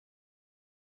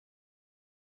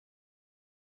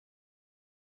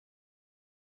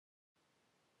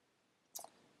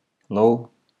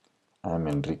Hello, I'm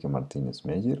Enrique Martinez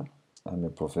Meyer. I'm a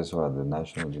professor at the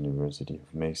National University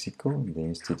of Mexico in the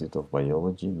Institute of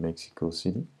Biology in Mexico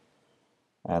City.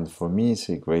 And for me, it's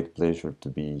a great pleasure to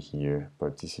be here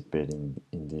participating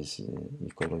in this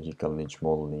Ecological Niche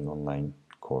Modeling online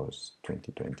course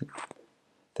 2020.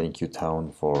 Thank you,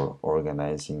 Town, for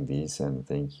organizing this, and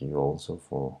thank you also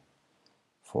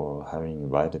for having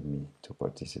invited me to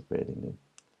participate in it.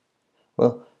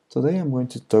 Well, today I'm going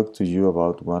to talk to you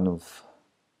about one of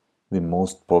the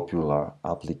most popular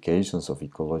applications of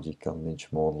ecological niche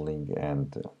modeling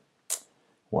and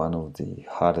one of the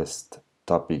hottest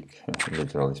topic,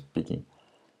 literally speaking,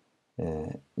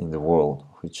 in the world,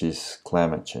 which is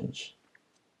climate change.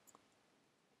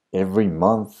 Every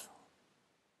month,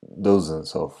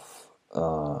 dozens of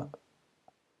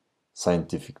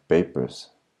scientific papers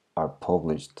are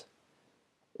published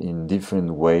in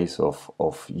different ways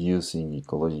of using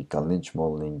ecological niche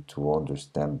modeling to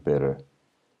understand better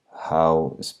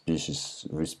how species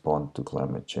respond to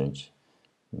climate change.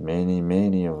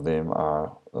 Many of them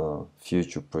are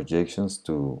future projections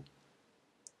to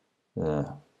uh,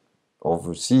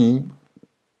 oversee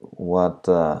what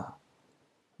the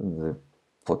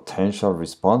potential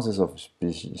responses of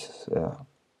species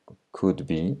could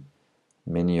be.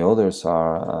 Many others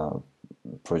are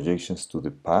projections to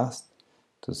the past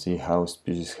to see how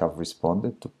species have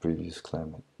responded to previous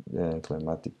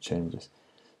climatic changes.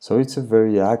 So it's a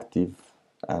very active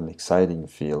and exciting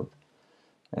field,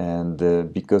 and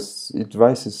because it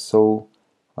raises so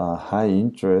high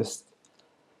interest,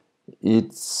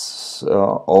 it's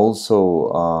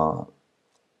also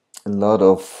a lot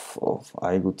of,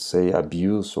 I would say,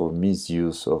 abuse or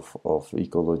misuse of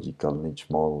ecological niche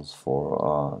models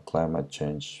for climate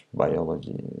change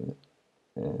biology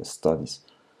studies.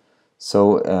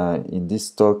 So in this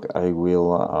talk I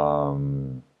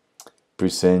will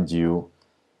present you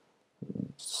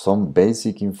some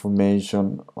basic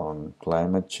information on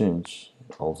climate change,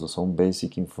 also some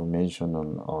basic information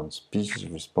on species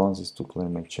responses to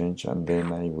climate change, and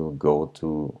then I will go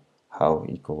to how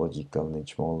ecological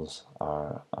niche models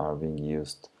are being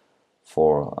used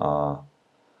for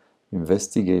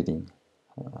investigating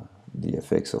the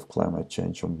effects of climate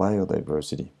change on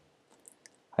biodiversity.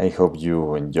 I hope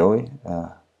you enjoy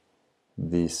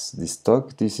this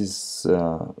talk. This is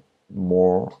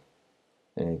more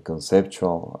a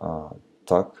conceptual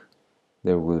talk.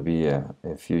 There will be a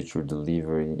future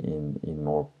delivery in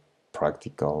more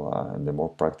practical and the more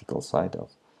practical side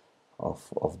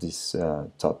of this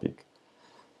topic.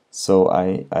 So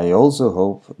I also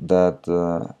hope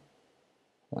that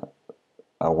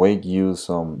awake you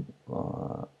some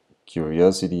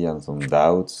curiosity and some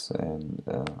doubts and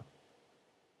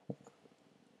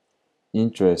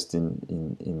interest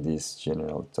in this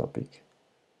general topic.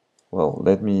 Well,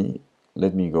 let me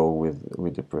go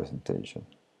with the presentation.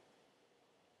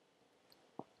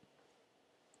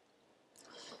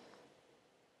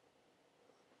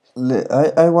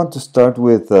 I want to start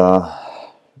with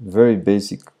very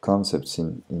basic concepts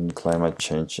in climate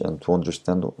change and to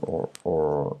understand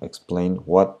or explain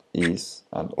what is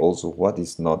and also what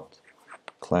is not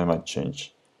climate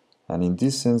change. And in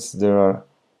this sense, there are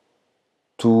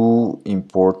two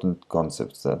important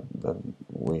concepts that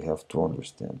we have to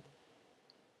understand.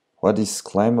 What is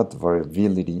climate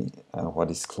variability and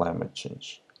what is climate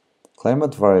change?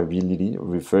 Climate variability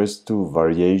refers to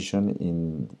variation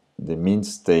in the mean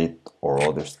state or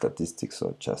other statistics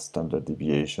such as standard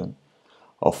deviation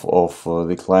of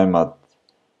the climate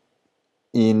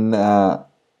in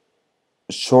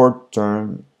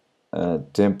short-term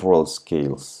temporal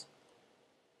scales.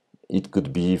 It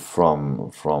could be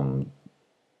from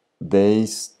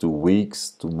days to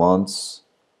weeks to months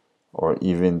or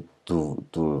even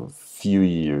to few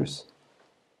years.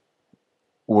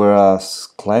 Whereas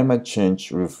climate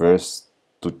change refers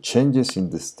to changes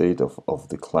in the state of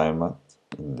the climate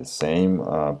in the same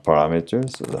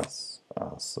parameters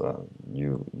as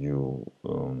you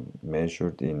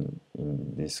measured in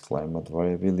this climate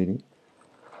variability,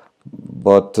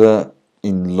 but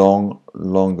in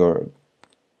longer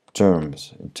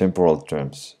terms, in temporal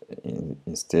terms.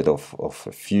 Instead of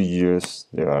a few years,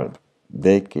 there are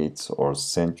decades or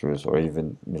centuries or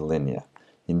even millennia.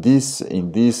 In this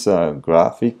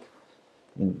graphic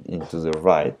into the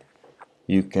right,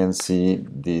 you can see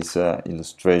this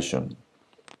illustration.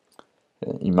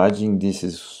 Imagine this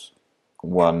is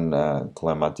one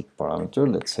climatic parameter,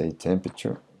 let's say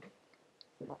temperature,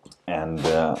 and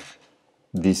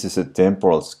this is a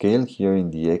temporal scale here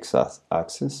in the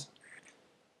x-axis,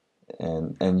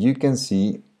 and you can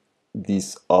see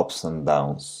these ups and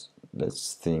downs.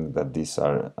 Let's think that these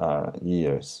are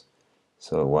years.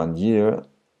 So 1 year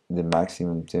the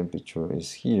maximum temperature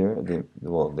is here,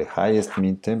 the highest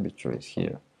mean temperature is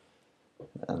here,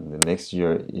 and the next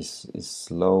year is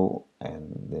low,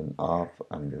 and then up,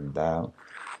 and then down,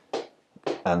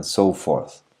 and so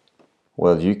forth.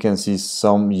 Well, you can see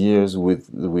some years with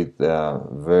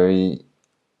very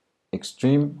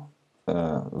extreme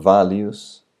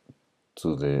values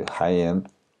to the high end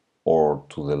or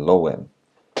to the low end.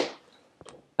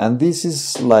 And this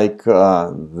is like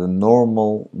the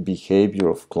normal behavior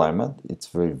of climate. It's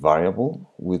very variable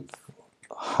with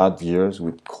hot years,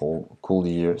 with cool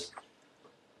years.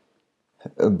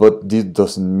 But this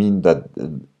doesn't mean that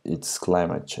it's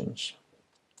climate change.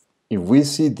 If we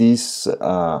see this,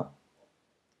 the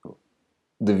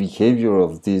behavior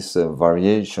of this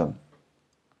variation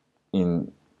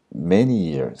in many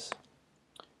years,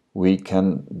 we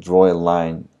can draw a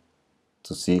line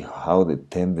to see how the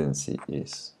tendency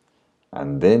is.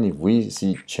 And then if we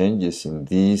see changes in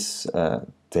this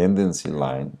tendency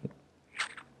line,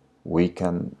 we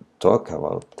can talk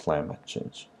about climate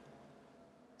change.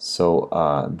 So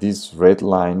this red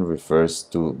line refers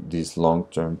to these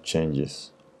long-term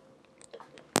changes.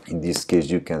 In this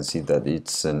case, you can see that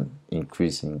it's an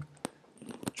increasing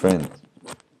trend.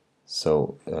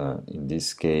 So in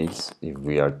this case, if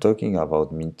we are talking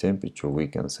about mean temperature, we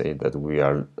can say that we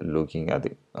are looking at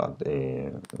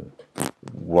a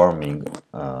warming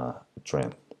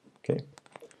trend. Okay.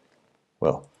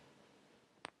 Well,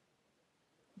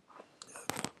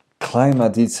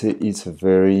 climate is a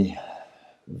very,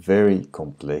 very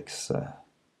complex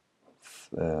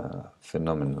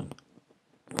phenomenon.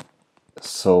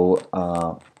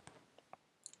 So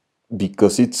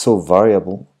because it's so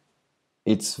variable,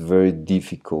 it's very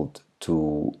difficult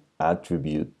to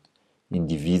attribute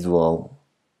individual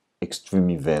extreme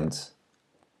events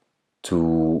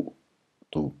to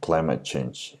climate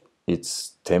change.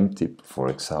 It's tempting, for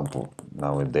example,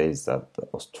 nowadays that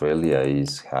Australia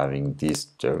is having these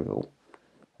terrible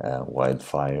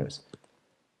wildfires,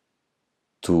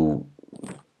 to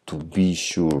be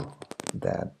sure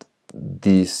that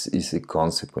this is a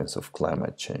consequence of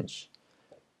climate change.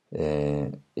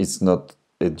 It's not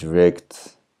a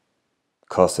direct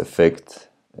cause-effect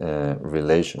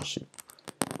relationship.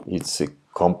 It's a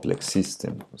complex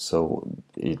system, so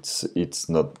it's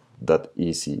not that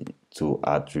easy to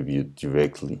attribute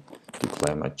directly to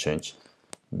climate change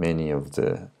many of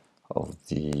the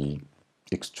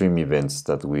extreme events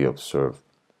that we observe.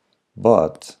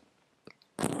 But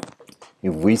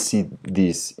if we see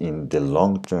this in the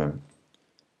long term,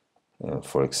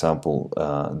 for example,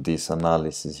 this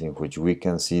analysis in which we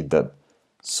can see that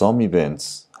some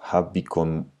events have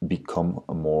become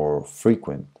more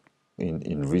frequent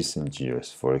in recent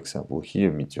years. For example,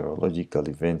 here, meteorological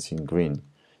events in green.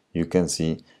 You can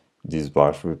see these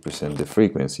bars represent the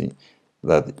frequency,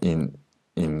 that in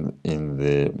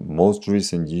the most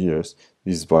recent years,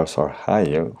 these bars are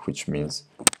higher, which means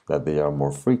that they are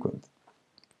more frequent.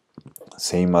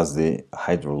 Same as the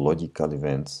hydrological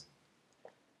events,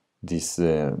 these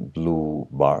blue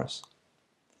bars.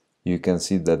 You can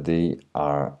see that they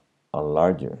are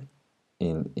larger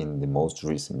in the most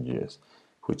recent years,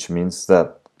 which means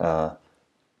that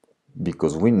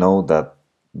because we know that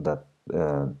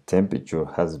temperature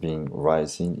has been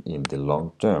rising in the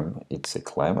long term, it's a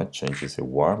climate change, it's a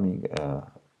warming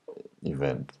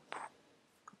event.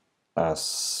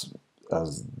 As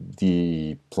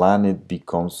the planet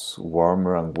becomes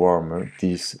warmer and warmer,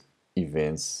 these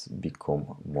events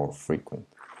become more frequent.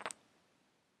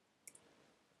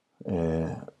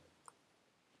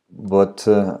 But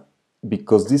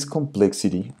because this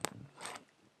complexity,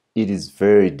 it is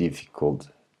very difficult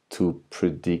to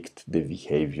predict the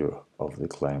behavior of the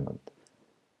climate.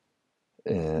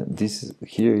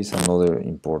 Here is another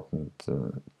important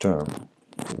term,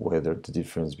 weather, the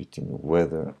difference between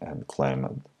weather and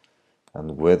climate.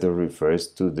 And weather refers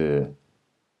to the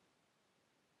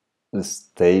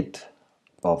state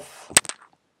of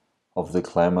the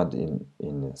climate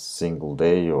in a single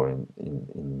day or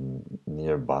in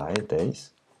nearby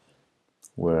days,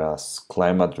 whereas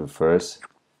climate refers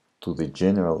to the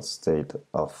general state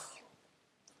of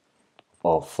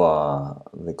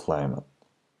the climate.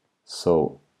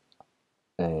 So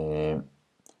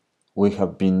we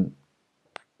have been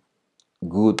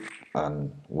good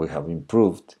and we have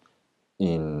improved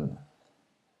in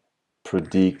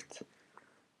predict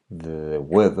the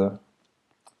weather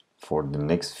for the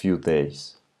next few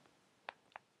days,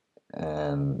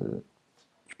 and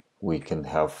we can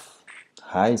have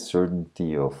high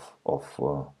certainty of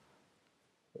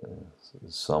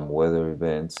some weather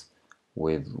events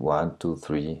with 1, 2,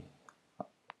 3,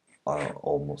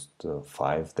 almost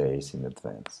 5 days in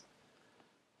advance.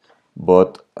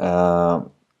 But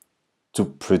to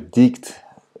predict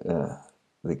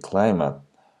the climate,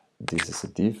 this is a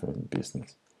different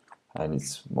business, and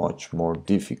it's much more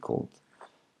difficult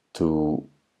to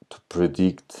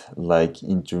predict like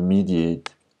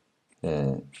intermediate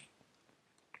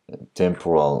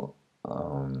temporal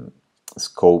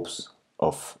scopes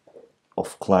of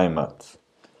climate.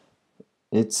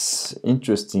 It's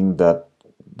interesting that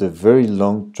the very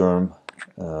long-term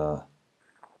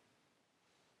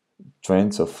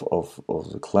trends of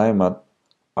the climate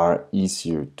are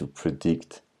easier to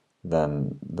predict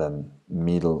than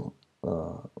middle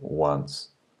ones.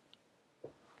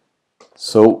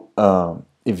 So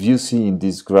if you see in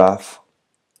this graph,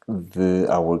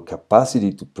 our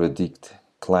capacity to predict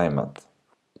climate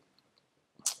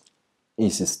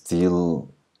is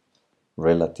still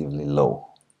relatively low.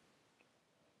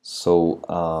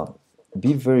 So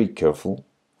be very careful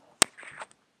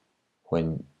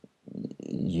when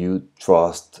you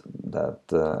trust that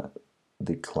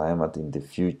the climate in the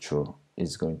future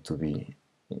is going to be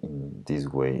in this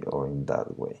way or in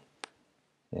that way.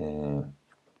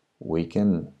 We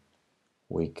can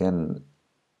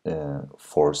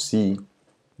foresee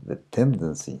the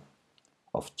tendency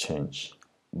of change,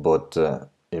 but a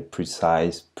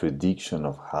precise prediction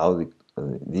of how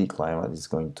the climate is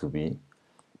going to be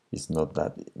is not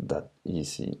that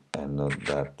easy and not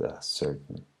that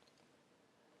certain.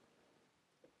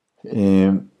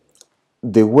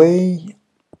 The way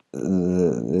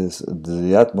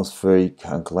the atmospheric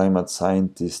and climate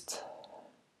scientists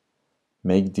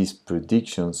make these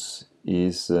predictions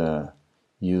is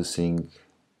using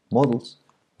models,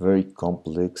 very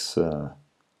complex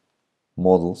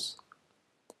models,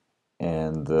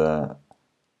 and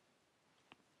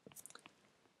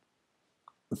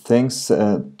thanks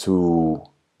to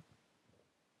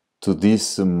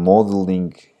these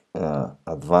modeling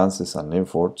advances and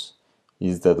efforts,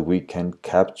 is that we can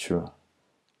capture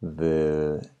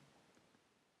the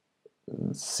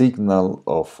signal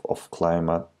of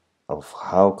climate, of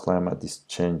how climate is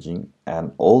changing,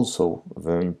 and also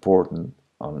very important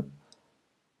on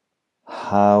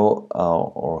how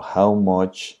or how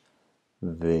much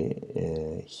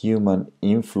the human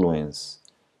influence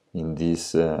in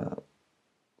this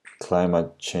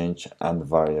climate change and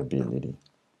variability.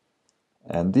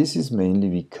 And this is mainly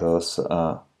because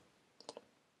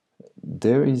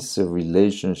there is a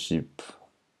relationship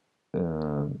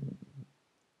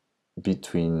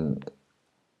between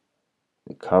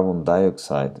carbon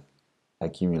dioxide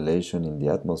accumulation in the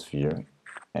atmosphere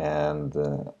and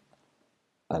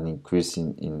an increase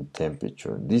in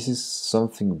temperature. This is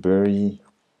something very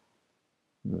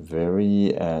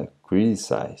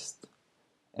criticized,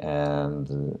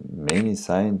 and many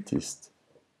scientists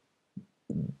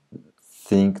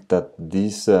think that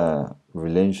this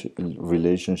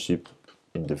relationship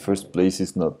in the first place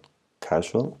is not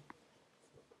casual.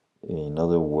 In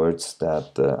other words,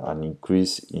 that an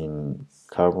increase in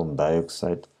carbon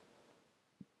dioxide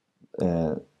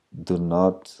do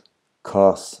not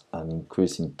cause an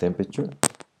increase in temperature,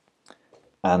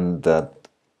 and that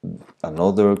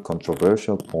another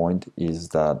controversial point is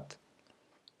that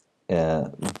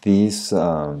this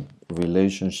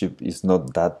relationship is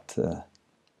not that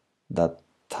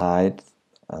tight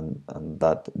and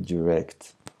that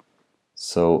direct.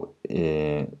 So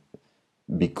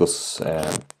because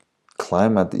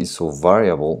climate is so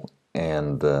variable,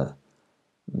 and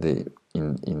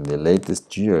in the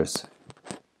latest years,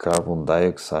 carbon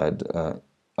dioxide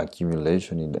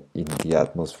accumulation in the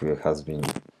atmosphere has been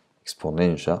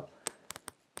exponential.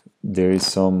 There is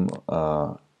some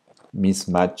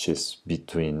mismatches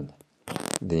between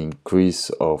the increase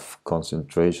of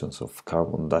concentrations of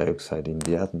carbon dioxide in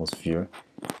the atmosphere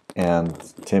and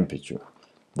temperature.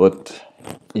 But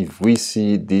if we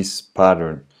see this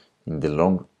pattern in the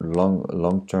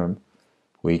long term,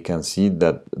 we can see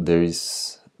that there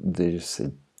is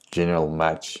a general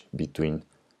match between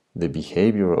the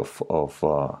behavior of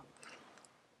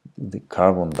the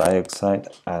carbon dioxide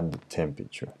and the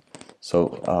temperature.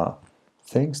 So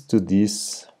thanks to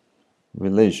this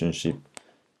relationship,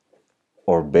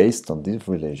 or based on this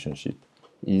relationship,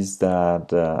 is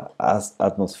that as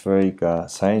atmospheric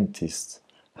scientists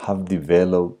have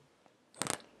developed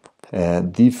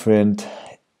different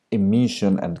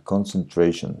emission and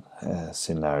concentration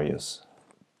scenarios.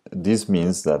 This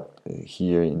means that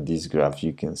here in this graph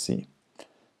you can see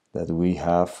that we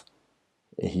have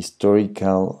a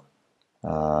historical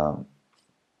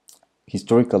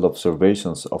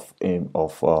observations of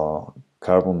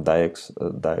carbon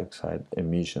dioxide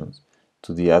emissions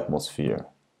to the atmosphere,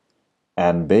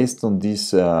 and based on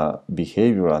this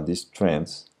behavior and these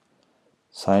trends,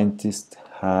 scientists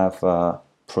have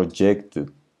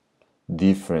projected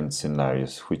different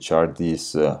scenarios, which are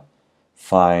these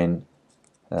fine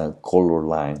color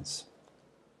lines.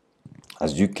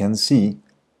 As you can see,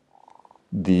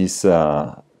 these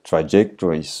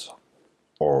trajectories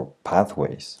or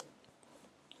pathways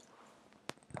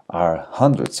are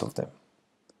hundreds of them,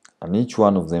 and each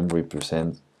one of them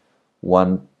represents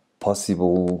one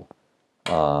possible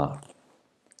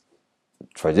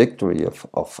trajectory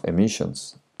of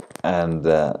emissions. And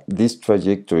this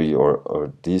trajectory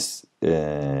or these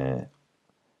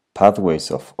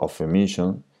pathways of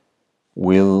emission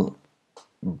will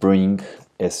bring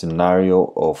a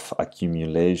scenario of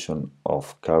accumulation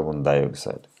of carbon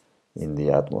dioxide in the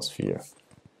atmosphere.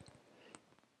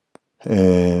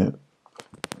 The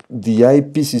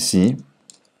IPCC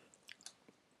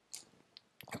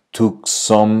took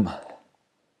some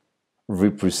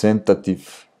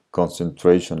representative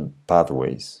concentration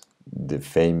pathways, the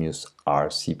famous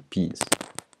RCPs,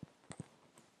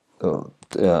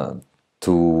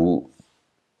 to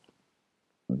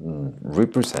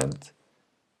represent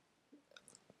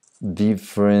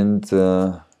different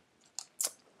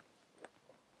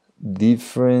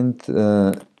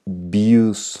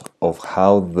views of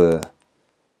how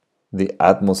the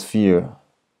atmosphere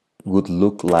would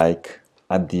look like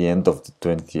at the end of the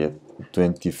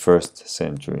 21st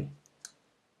century.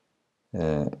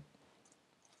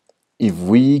 If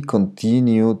we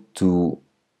continue to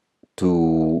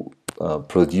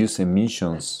produce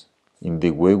emissions in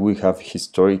the way we have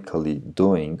historically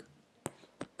doing,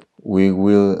 we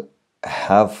will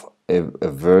have a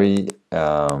very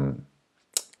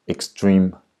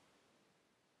extreme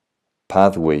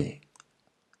pathway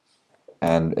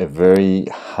and a very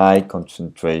high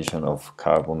concentration of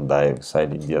carbon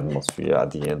dioxide in the atmosphere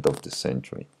at the end of the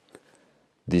century.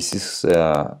 This is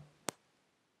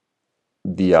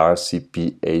the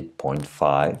RCP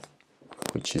 8.5,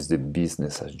 which is the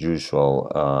business as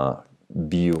usual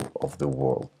view of the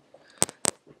world.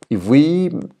 If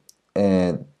we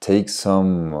take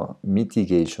some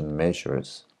mitigation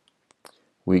measures,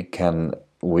 we can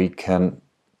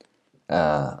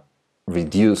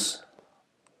reduce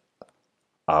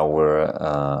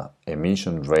our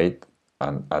emission rate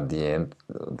and at the end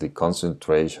the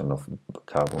concentration of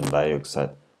carbon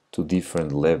dioxide to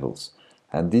different levels.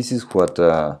 And this is what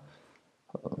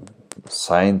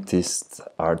scientists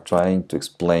are trying to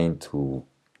explain to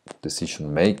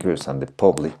decision makers and the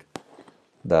public,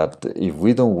 that if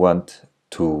we don't want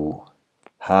to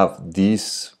have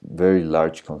this very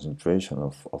large concentration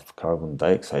of carbon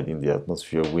dioxide in the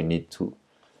atmosphere, we need to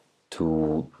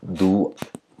do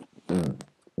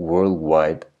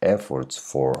worldwide efforts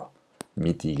for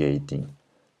mitigating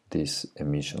these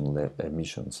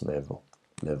emissions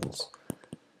levels.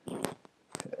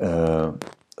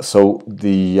 So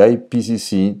the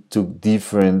IPCC took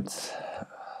different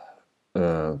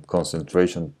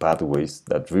concentration pathways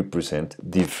that represent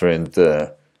different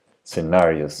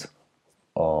scenarios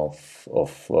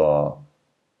of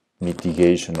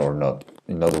mitigation or not.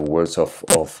 In other words, of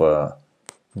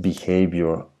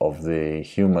behavior of the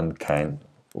humankind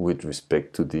with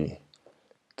respect to the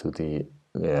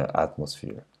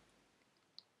atmosphere.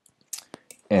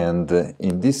 And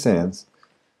in this sense,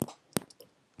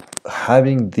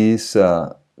 having these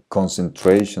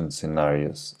concentration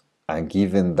scenarios and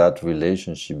given that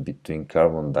relationship between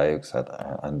carbon dioxide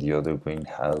and the other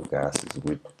greenhouse gases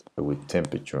with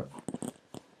temperature,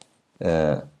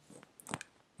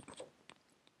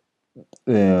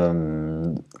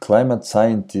 climate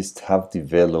scientists have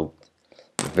developed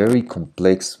very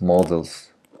complex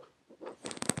models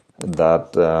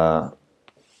that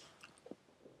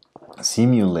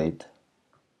simulate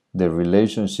the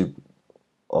relationship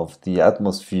of the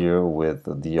atmosphere with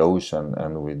the ocean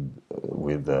and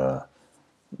with the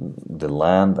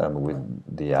land and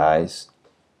with the ice,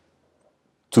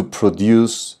 to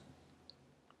produce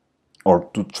or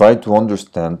to try to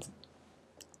understand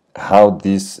how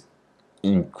this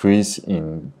increase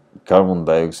in carbon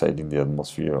dioxide in the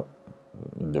atmosphere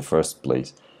in the first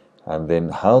place, and then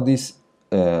how this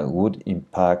would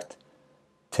impact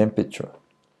temperature,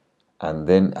 and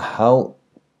then how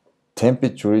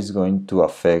temperature is going to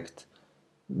affect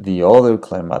the other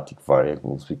climatic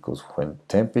variables, because when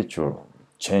temperature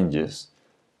changes,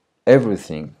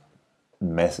 everything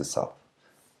messes up.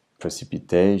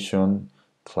 Precipitation,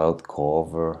 cloud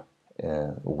cover,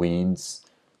 winds,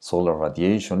 solar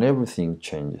radiation, everything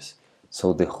changes.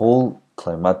 So the whole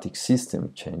climatic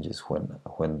system changes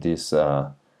when this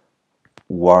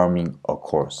warming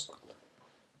occurs.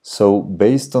 So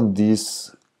based on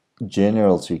these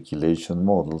general circulation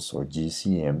models or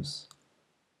GCMs,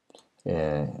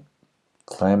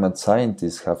 climate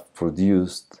scientists have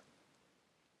produced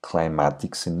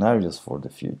climatic scenarios for the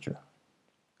future.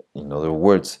 In other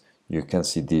words, you can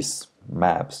see these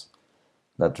maps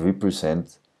that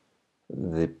represent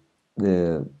the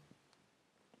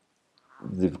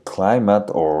climate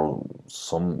or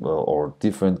some or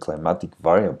different climatic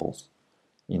variables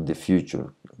in the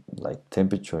future, like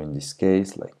temperature in this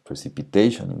case, like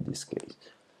precipitation in this case.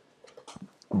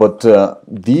 But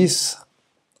these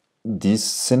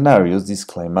scenarios, these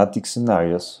climatic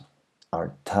scenarios,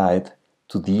 are tied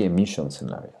to the emission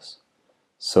scenarios.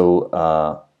 So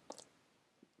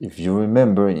if you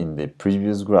remember, in the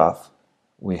previous graph,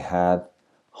 we had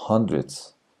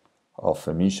hundreds of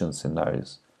emission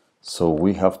scenarios. So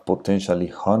we have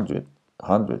potentially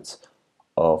hundreds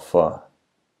of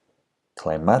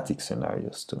climatic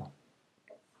scenarios too.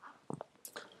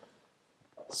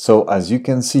 So as you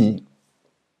can see,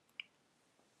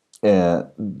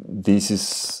 this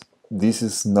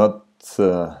is not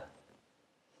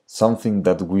something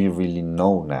that we really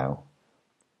know now.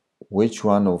 Which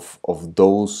one of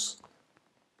those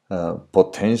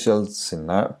potential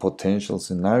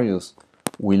scenarios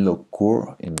will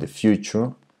occur in the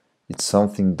future? It's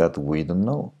something that we don't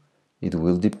know. It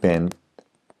will depend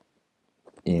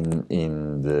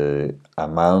in the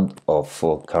amount of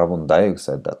carbon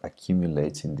dioxide that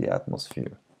accumulates in the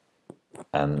atmosphere,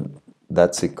 and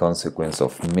that's a consequence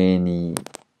of many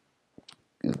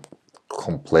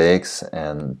complex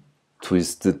and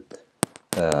twisted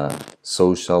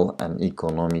social and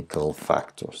economical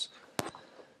factors.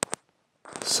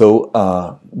 So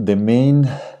the main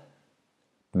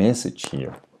message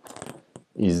here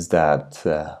is that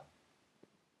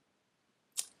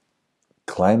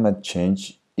climate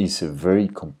change is a very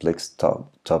complex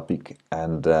topic,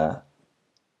 and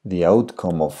the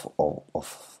outcome of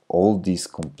all this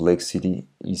complexity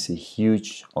is a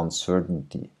huge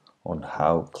uncertainty on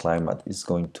how climate is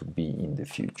going to be in the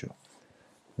future.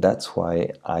 That's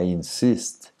why I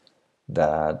insist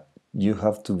that you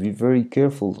have to be very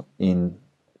careful in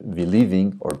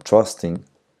believing or trusting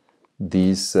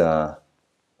these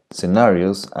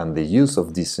scenarios and the use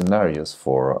of these scenarios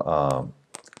for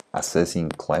assessing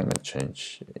climate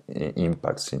change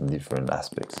impacts in different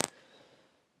aspects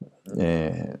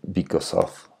because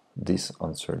of this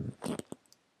uncertainty.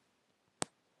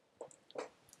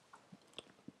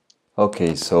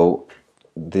 Okay, so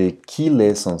the key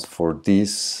lessons for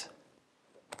this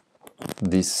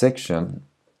section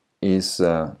is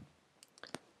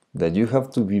that you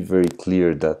have to be very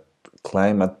clear that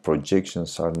climate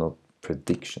projections are not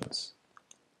predictions.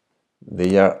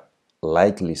 They are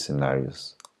likely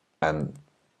scenarios, and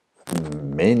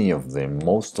many of them,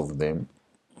 most of them,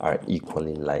 are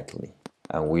equally likely,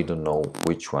 and we don't know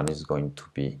which one is going to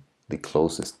be the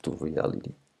closest to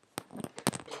reality.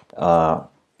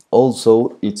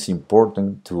 Also, it's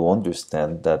important to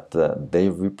understand that they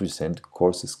represent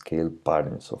coarse scale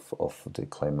patterns of the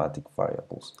climatic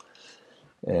variables.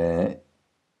 And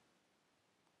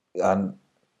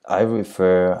I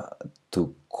refer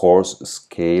to coarse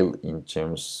scale in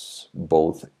terms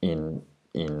both in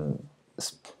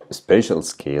spatial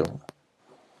scale.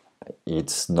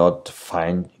 It's not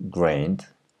fine-grained.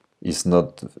 It's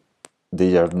not.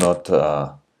 They are not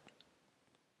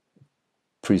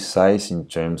precise in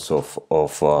terms of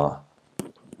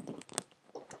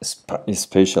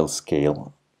spatial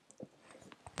scale,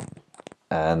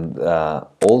 and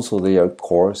also they are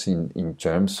coarse in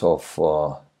terms of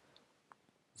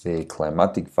the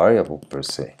climatic variable per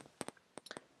se.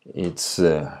 It's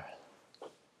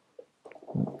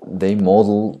they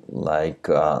model like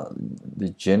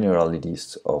the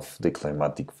generalities of the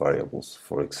climatic variables.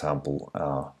 For example,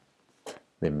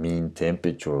 the mean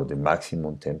temperature, or the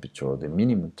maximum temperature, or the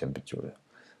minimum temperature.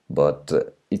 But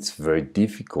it's very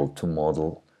difficult to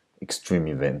model extreme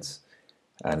events.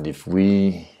 And if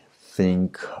we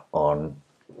think on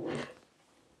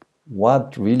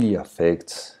what really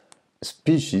affects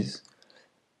species,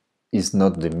 is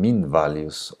not the mean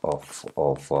values of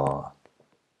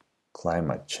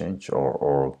climate change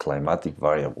or climatic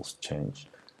variables change.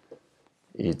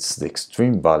 It's the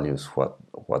extreme values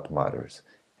what matters,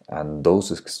 and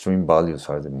those extreme values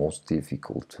are the most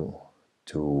difficult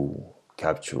to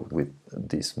capture with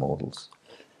these models.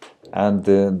 And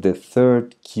the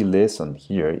third key lesson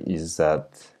here is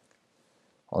that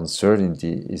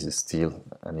uncertainty is still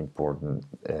an important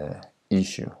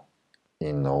issue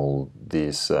in all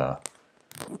this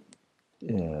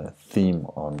theme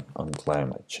on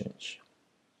climate change.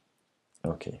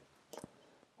 Okay,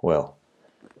 well,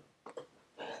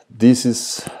 this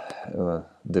is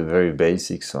the very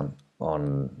basics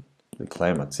on the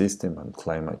climate system and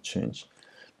climate change.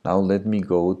 Now let me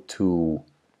go to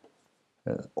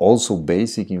also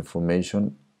basic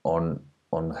information on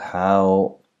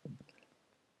how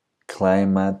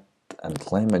climate and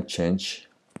climate change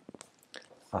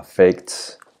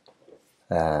affects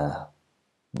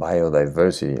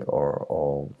biodiversity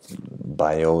or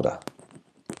biota.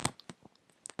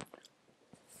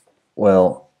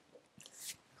 Well,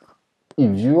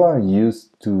 if you are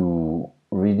used to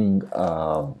reading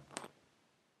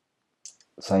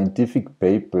scientific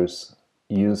papers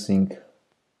using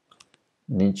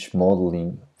niche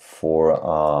modeling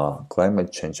for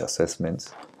climate change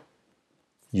assessments,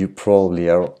 you probably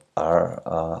are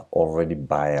already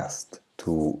biased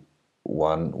to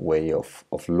one way of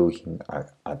looking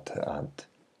at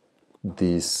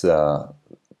this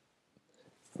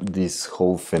this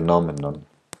whole phenomenon.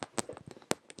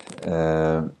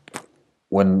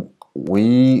 When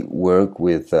we work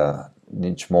with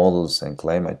niche models and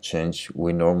climate change,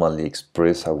 we normally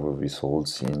express our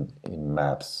results in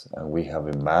maps, and we have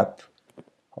a map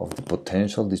of the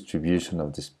potential distribution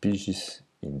of the species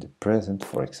in the present,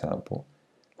 for example,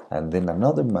 and then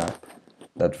another map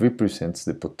that represents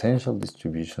the potential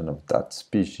distribution of that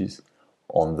species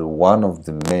on the one of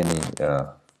the many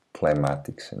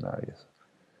climatic scenarios.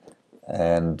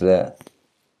 And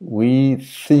we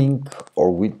think,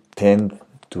 or we tend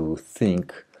to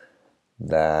think,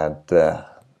 that the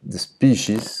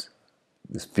species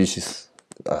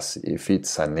as if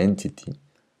it's an entity,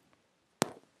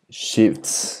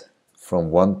 shifts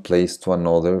from one place to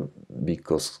another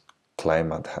because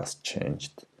climate has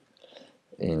changed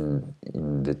in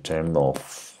the term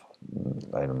of,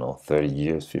 I don't know, 30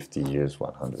 years, 50 years,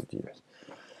 100 years.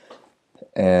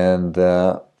 And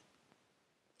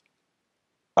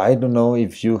I don't know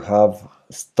if you have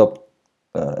stopped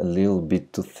a little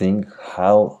bit to think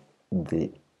how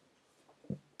the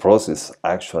process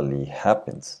actually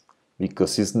happens,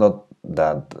 because it's not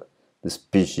that the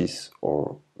species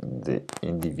or the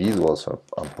individuals or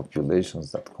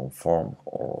populations that conform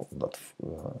or that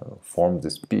form the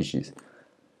species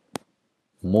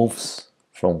moves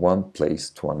from one place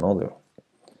to another.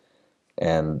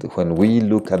 And when we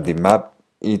look at the map,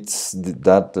 it's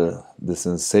the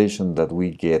sensation that we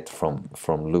get from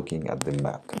looking at the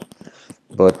map.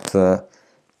 But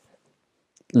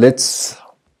let's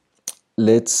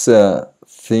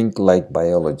think like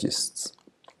biologists.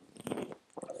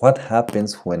 What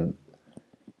happens when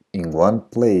in one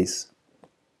place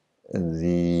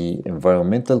the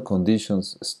environmental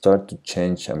conditions start to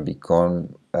change and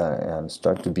become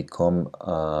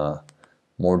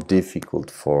more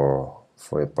difficult for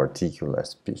a particular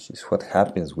species? What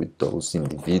happens with those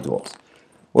individuals?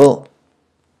 Well,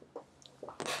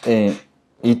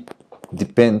 it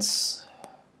depends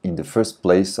in the first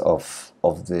place of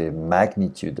the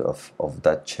magnitude of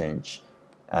that change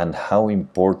and how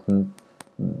important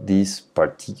this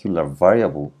particular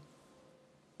variable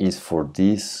is for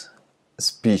this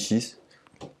species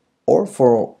or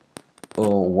for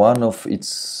one of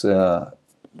its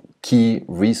key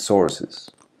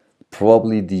resources.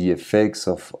 Probably the effects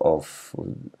of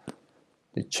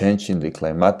the change in the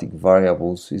climatic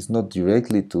variables is not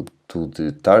directly to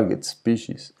the target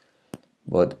species,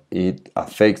 but it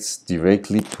affects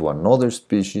directly to another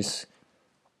species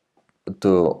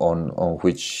on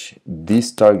which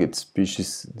this target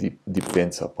species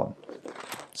depends upon.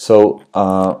 So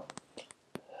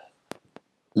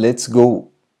let's go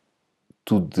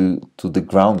to the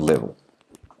ground level.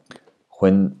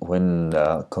 When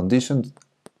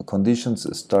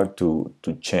conditions start to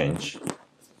change,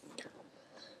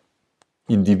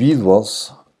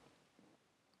 individuals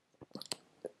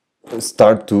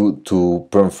start to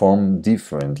perform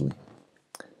differently.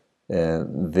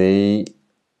 They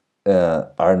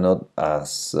are not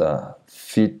as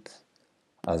fit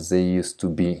as they used to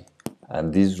be,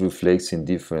 and this reflects in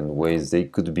different ways. They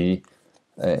could be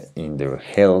in their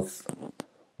health,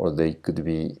 or it could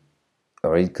be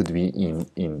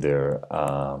in their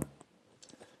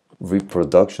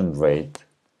reproduction rate,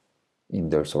 in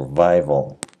their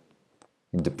survival,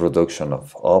 in the production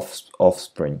of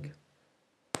offspring.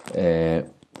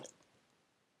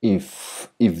 If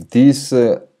these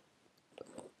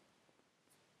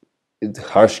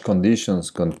harsh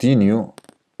conditions continue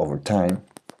over time,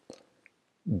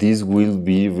 this will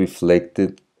be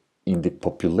reflected in the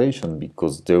population,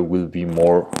 because there will be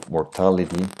more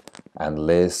mortality and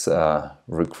less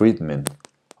recruitment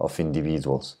of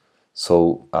individuals.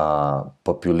 So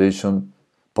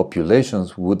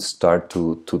populations would start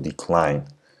to decline.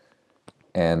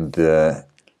 And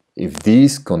if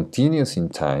this continues in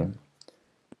time,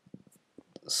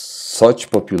 such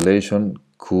population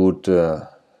could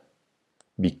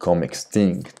become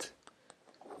extinct.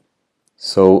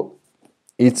 So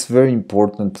it's very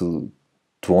important to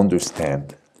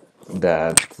understand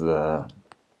that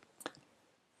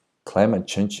climate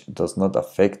change does not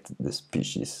affect the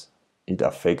species. It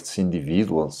affects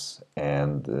individuals,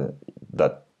 and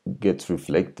that gets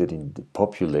reflected in the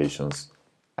populations,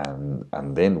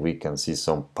 and then we can see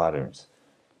some patterns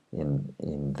in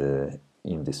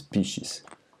the species.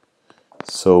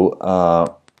 So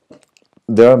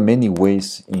there are many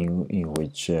ways in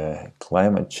which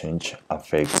climate change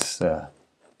affects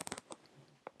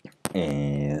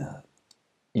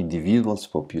individuals,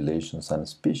 populations, and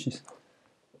species.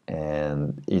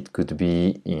 And it could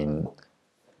be in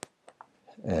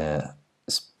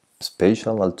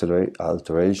spatial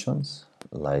alterations,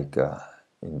 like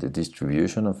in the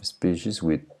distribution of species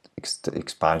with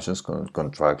expansions,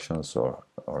 contractions, or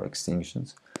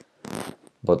extinctions,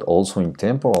 but also in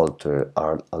temporal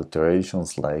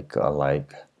alterations, like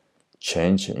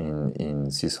change in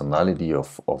seasonality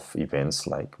of events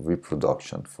like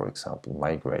reproduction, for example,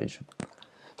 migration,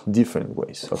 different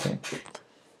ways. Okay,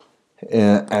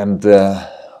 and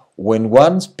when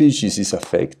one species is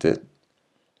affected,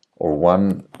 or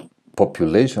one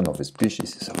population of a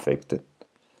species is affected,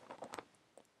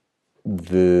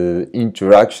 the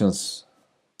interactions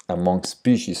among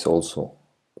species also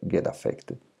get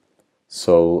affected.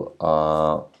 So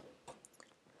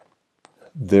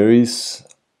there is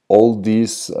all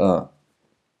these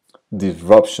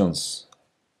disruptions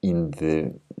in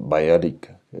the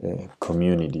biotic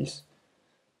communities,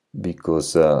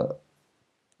 because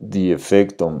the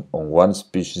effect on one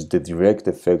species, the direct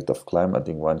effect of climate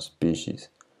in one species,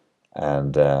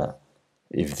 and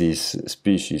if this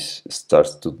species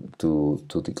starts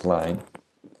to decline,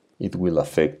 it will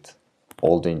affect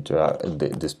all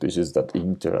the species that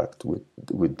interact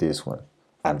with this one,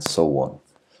 and so on.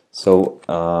 So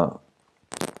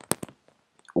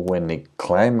when a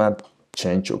climate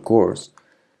change occurs,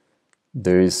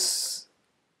 there is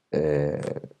a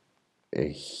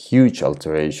huge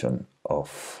alteration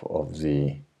of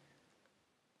the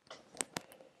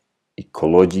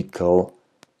ecological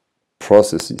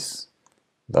processes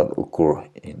that occur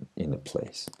in a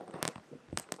place.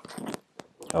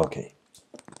 Okay.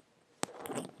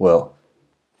 Well,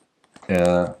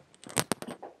 and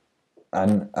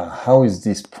how is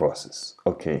this process?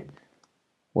 Okay.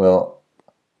 Well,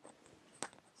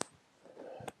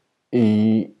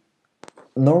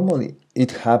 normally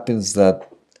it happens that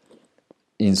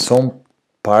in some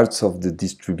parts of the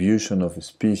distribution of a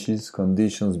species,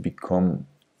 conditions become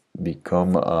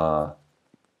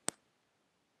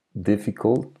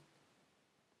difficult,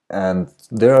 and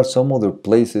there are some other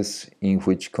places in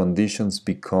which conditions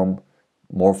become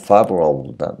more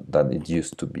favorable than it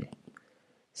used to be.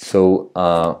 So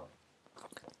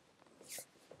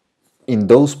in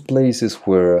those places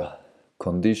where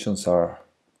conditions are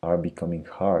becoming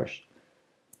harsh,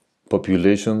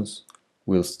 populations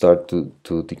will start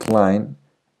to decline,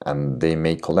 and they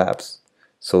may collapse.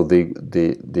 So there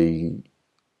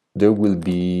will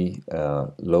be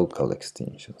local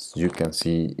extinctions. You can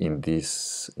see in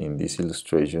this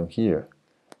illustration here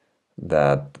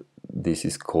that this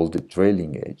is called the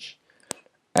trailing edge,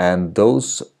 and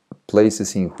those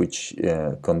places in which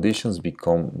conditions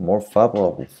become more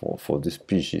favorable for the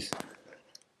species,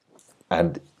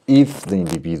 and if the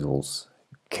individuals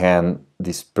can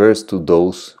disperse to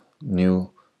those new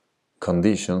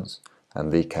conditions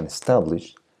and they can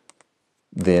establish,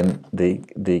 then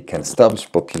they can establish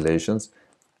populations,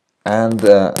 and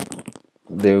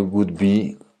there would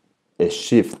be a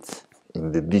shift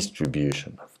in the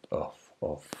distribution of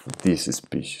these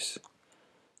species.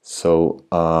 So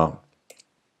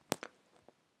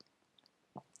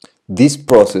this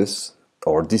process,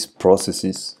 or these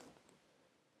processes,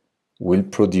 will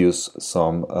produce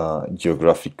some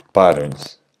geographic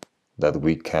patterns that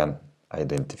we can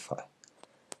identify.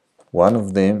 One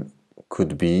of them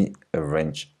could be a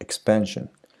range expansion.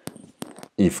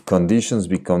 If conditions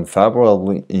become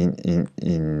favorable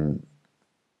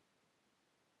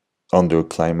under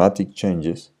climatic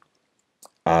changes,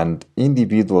 and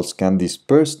individuals can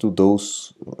disperse to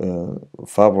those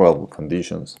favorable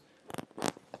conditions,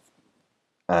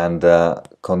 and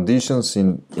conditions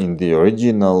in the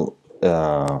original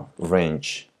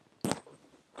range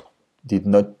did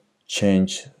not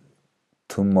change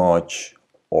too much,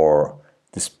 or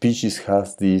the species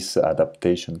has this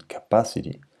adaptation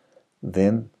capacity,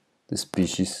 then the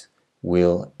species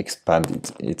will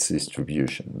expand its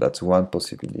distribution. That's one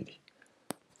possibility.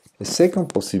 The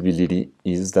second possibility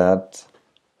is that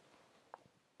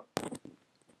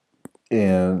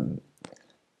the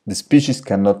species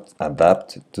cannot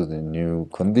adapt to the new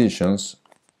conditions,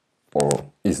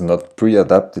 or is not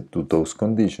pre-adapted to those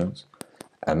conditions,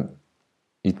 and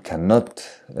it cannot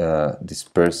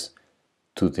disperse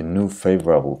to the new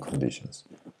favorable conditions.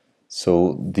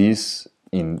 So this,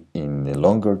 in the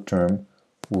longer term,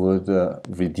 would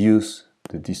reduce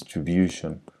the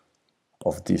distribution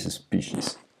of this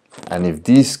species. And if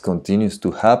this continues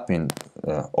to happen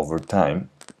over time,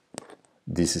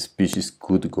 this species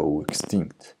could go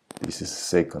extinct. This is a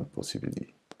second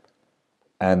possibility.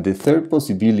 And the third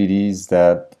possibility is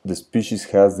that the species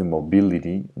has the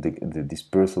mobility, the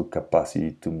dispersal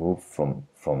capacity to move from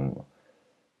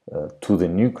to the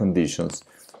new conditions,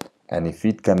 and if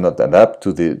it cannot adapt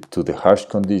to the harsh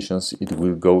conditions, it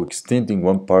will go extinct in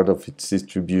one part of its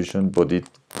distribution, but it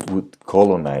would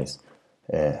colonize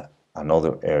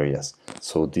another areas.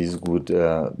 So this would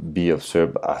be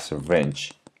observed as a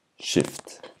range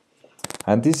shift.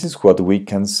 And this is what we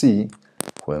can see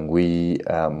when we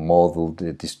model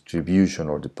the distribution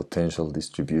or the potential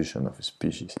distribution of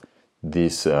species,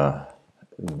 these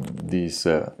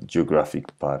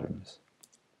geographic patterns.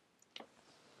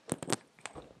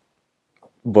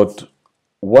 But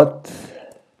what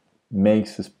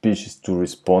makes a species to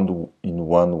respond in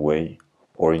one way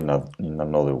or in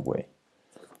another way?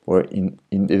 Well, in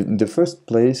the first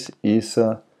place is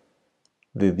the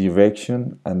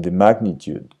direction and the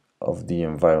magnitude of the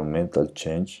environmental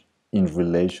change in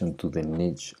relation to the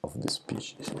niche of the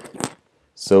species.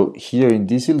 So here in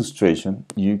this illustration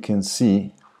you can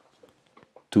see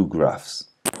two graphs.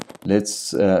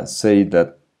 Let's say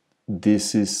that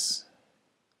this is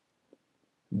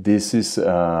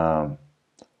the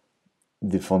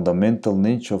fundamental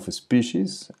niche of a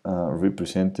species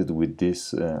represented with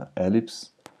this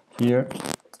ellipse here,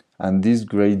 and these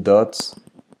gray dots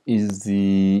is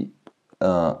the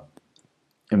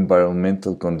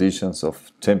environmental conditions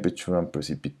of temperature and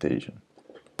precipitation.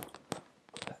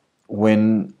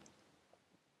 When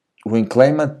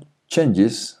climate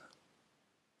changes,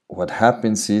 what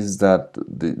happens is that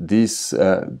these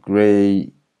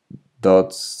gray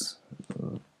dots,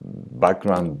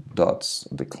 background dots,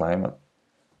 the climate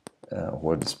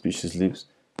where the species lives,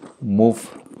 move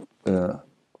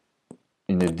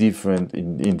in different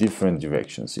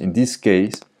directions. In this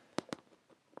case,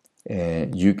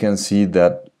 you can see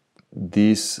that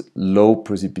these low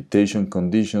precipitation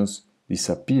conditions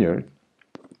disappeared,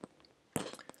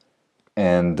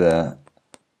 and the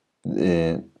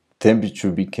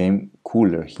temperature became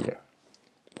cooler here.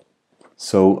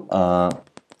 So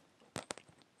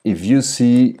if you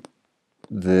see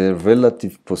the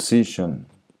relative position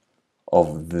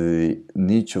of the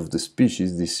niche of the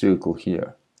species, the circle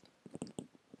here,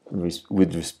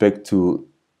 with respect to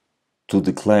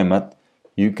the climate,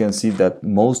 you can see that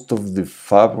most of the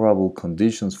favorable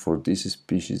conditions for this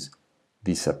species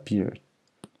disappeared.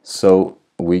 So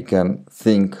we can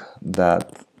think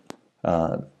that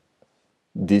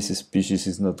this species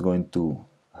is not going to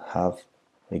have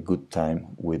a good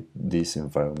time with this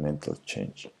environmental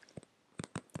change.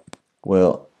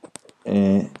 Well,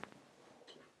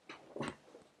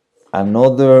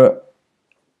 another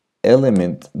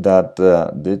element that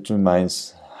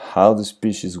determines how the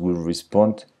species will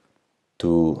respond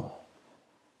to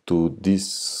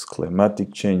these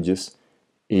climatic changes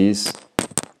is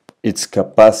its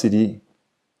capacity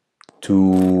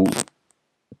to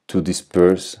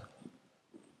disperse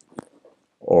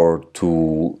or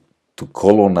to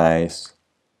colonize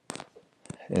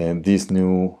these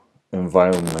new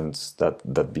environments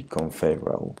that become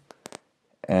favorable.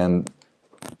 And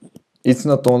it's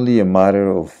not only a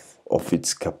matter of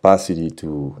its capacity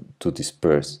to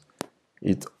disperse.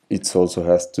 It also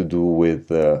has to do with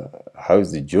how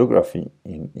is the geography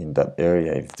in that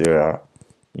area, if there are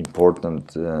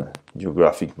important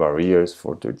geographic barriers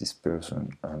for their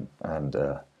dispersion and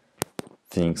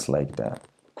things like that.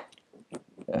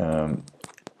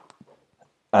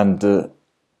 And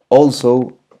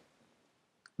also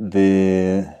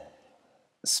the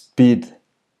speed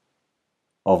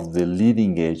of the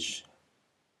leading edge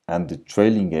and the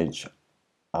trailing edge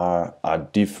are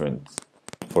different.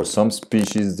 For some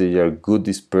species they are good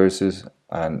dispersers,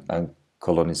 and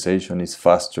colonization is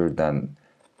faster than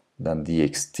the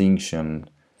extinction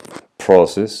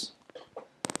process,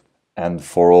 and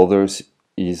for others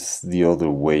is the other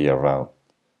way around.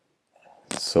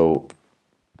 So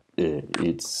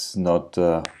it's not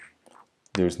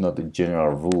there's not a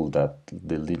general rule that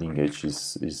the leading edge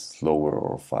is slower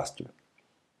or faster.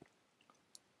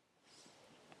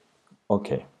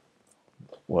 Okay,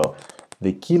 well,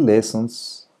 the key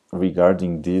lessons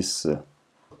regarding this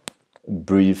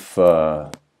brief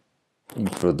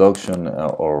introduction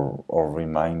or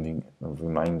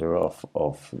reminder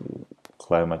of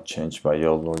climate change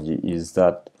biology is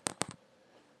that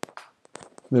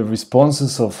the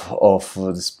responses of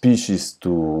the species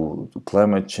to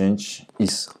climate change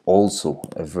is also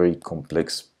a very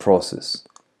complex process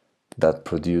that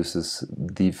produces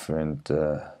different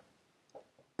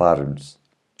patterns,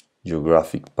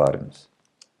 geographic patterns.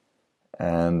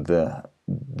 And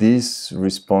this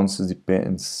response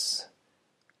depends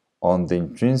on the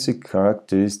intrinsic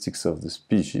characteristics of the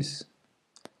species,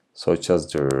 such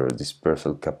as their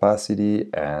dispersal capacity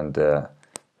and the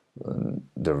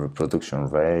reproduction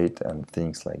rate and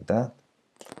things like that,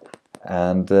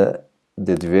 and the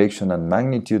direction and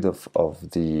magnitude of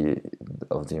the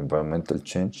environmental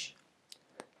change,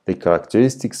 the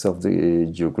characteristics of the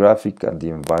geographic and the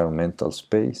environmental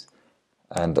space,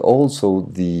 and also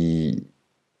the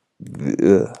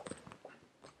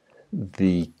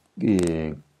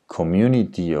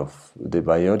community of the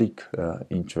biotic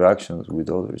interactions with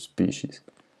other species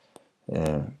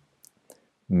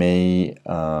may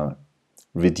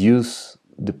reduce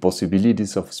the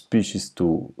possibilities of species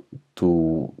to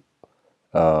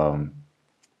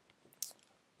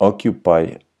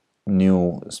occupy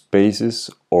new spaces,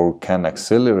 or can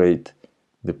accelerate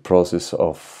the process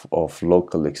of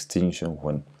local extinction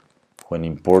when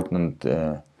important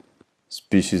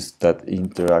species that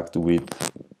interact with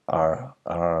are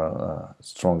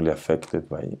strongly affected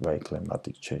by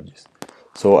climatic changes.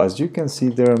 So as you can see,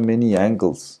 there are many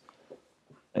angles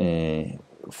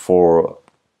for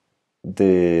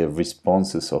the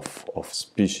responses of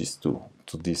species to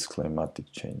these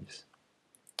climatic changes.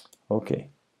 Okay.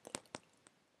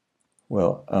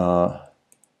 Well,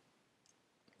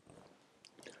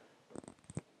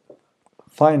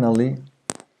 finally,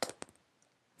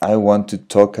 I want to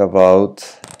talk about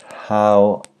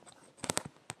how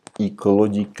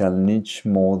ecological niche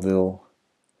model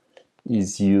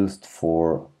is used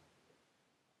for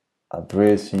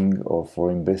addressing or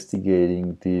for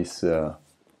investigating this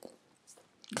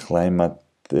climate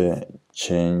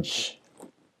change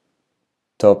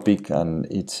topic and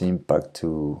its impact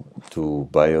to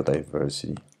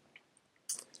biodiversity.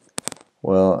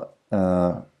 Well,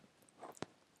 I'm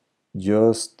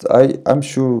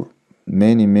sure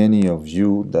many of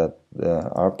you that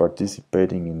are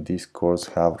participating in this course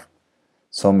have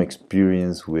some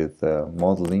experience with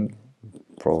modeling.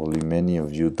 Probably many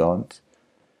of you don't,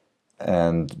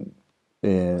 and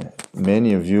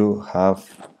many of you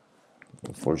have,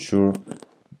 for sure,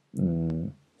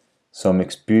 some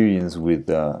experience with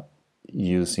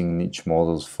using niche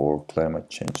models for climate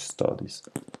change studies.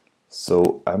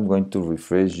 So I'm going to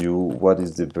refresh you what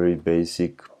is the very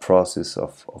basic process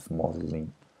of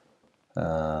modeling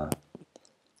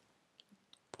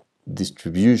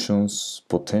distributions,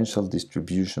 potential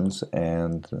distributions,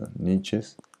 and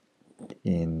niches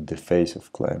in the face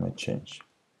of climate change.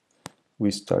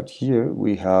 We start here.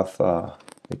 We have a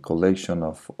collection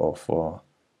of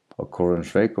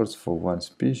occurrence records for one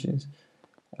species,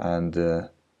 and a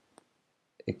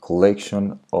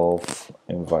collection of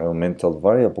environmental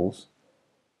variables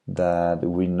that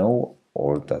we know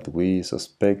or that we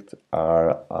suspect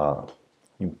are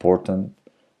important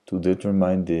to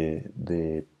determine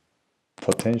the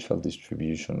potential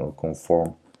distribution or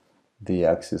conform the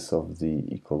axis of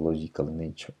the ecological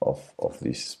niche of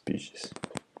this species.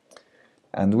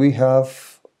 And we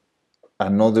have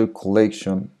another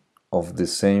collection of the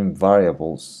same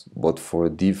variables, but for a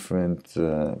different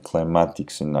climatic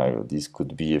scenario. This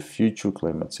could be a future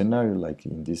climate scenario, like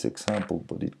in this example,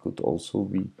 but it could also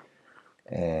be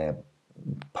a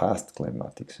past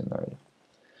climatic scenario.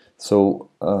 So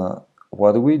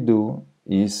what we do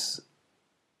is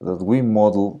that we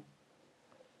model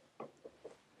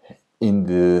in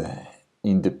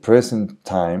the present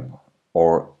time,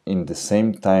 or in the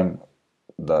same time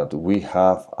that we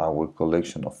have our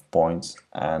collection of points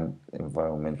and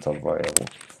environmental variables,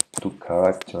 to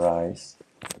characterize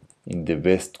in the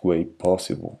best way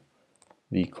possible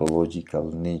the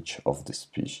ecological niche of the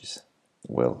species.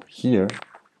 Well, here,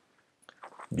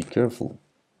 be careful,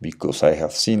 because I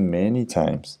have seen many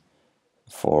times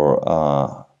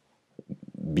for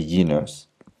beginners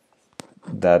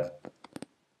that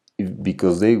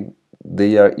because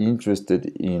they are interested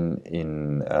in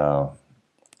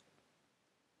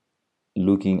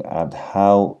looking at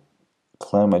how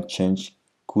climate change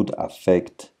could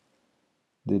affect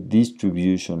the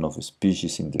distribution of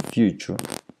species in the future,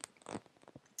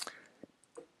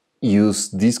 use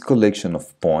this collection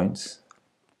of points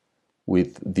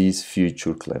with these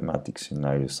future climatic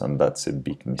scenarios, and that's a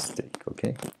big mistake,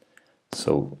 okay?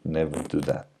 So never do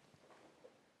that.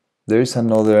 There is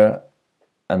another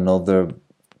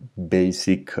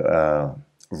basic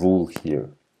rule here.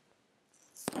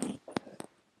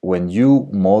 when you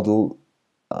model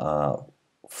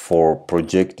for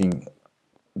projecting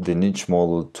the niche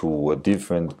model to a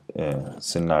different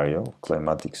scenario,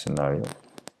 climatic scenario,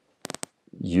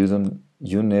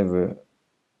 you never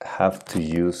have to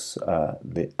use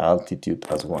the altitude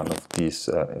as one of these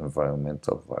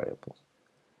environmental variables.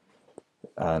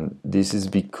 And this is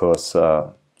because,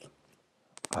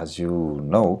 as you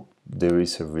know, there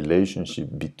is a relationship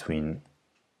between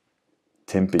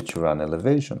temperature and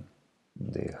elevation.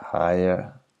 The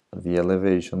higher the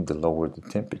elevation, the lower the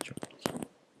temperature.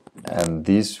 And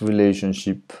this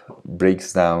relationship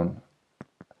breaks down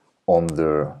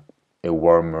under a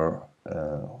warmer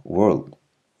world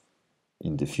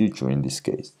in the future, in this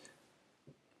case,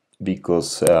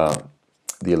 because the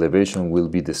elevation will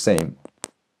be the same,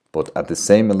 but at the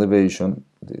same elevation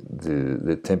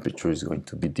the temperature is going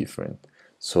to be different.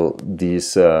 So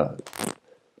this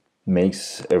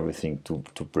makes everything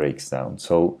to breaks down.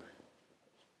 So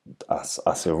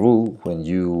as a rule, when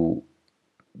you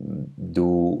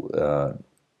do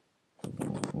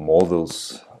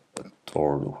models,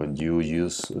 or when you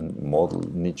use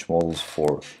niche models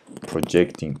for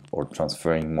projecting or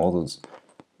transferring models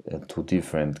to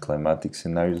different climatic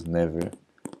scenarios, never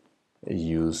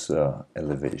use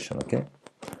elevation. Okay,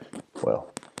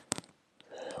 well,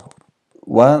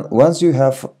 once you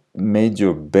have made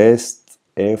your best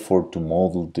effort to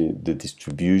model the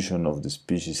distribution of the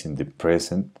species in the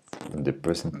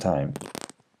present time,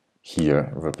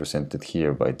 here represented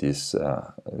here by this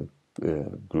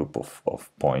group of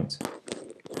points,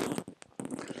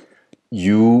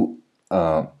 you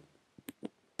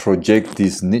project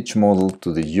this niche model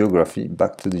to the geography,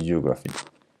 back to the geography,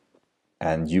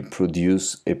 and you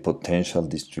produce a potential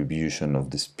distribution of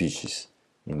the species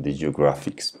in the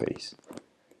geographic space.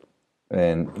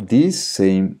 And this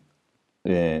same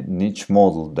niche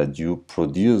model that you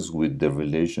produce with the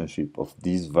relationship of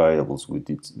these variables with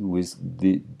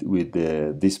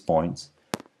these points,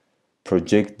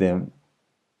 project them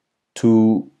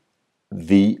to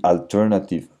the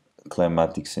alternative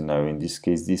climatic scenario, in this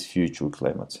case this future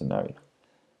climate scenario,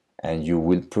 and you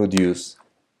will produce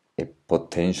a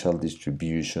potential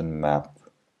distribution map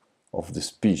of the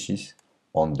species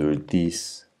under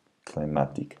these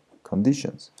climatic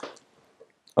conditions.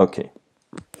 Okay.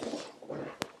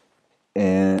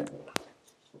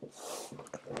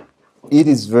 It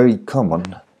is very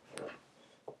common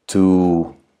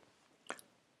to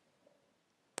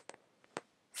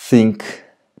think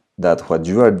that what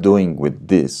you are doing with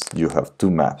this, you have two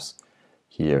maps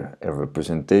here, a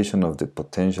representation of the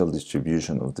potential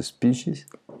distribution of the species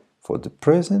for the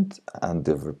present and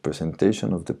the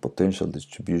representation of the potential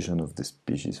distribution of the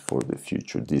species for the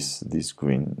future, this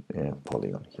green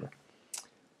polygon here.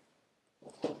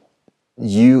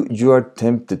 You are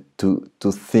tempted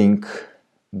to think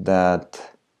that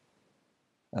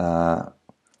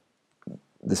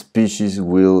the species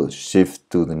will shift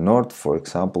to the north, for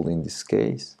example, in this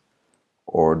case,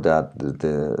 or that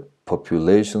the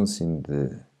populations in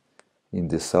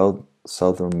the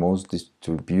southernmost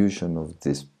distribution of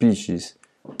the species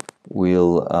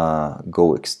will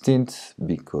go extinct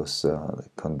because the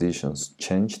conditions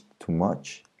changed too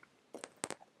much.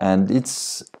 And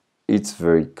it's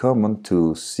very common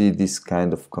to see this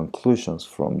kind of conclusions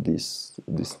from this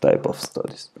type of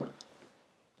studies.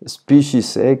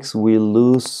 Species X will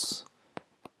lose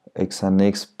X and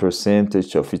X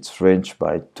percentage of its range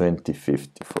by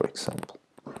 2050, for example.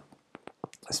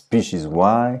 Species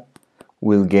Y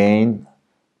will gain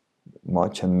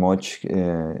much and much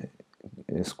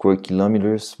square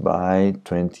kilometers by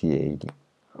 2080.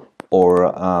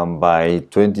 Or by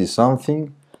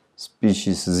 20-something,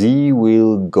 species Z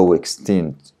will go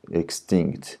extinct.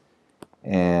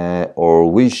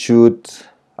 Or we should,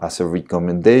 as a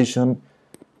recommendation,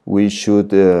 we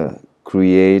should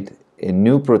create a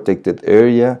new protected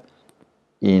area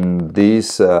in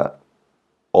this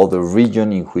other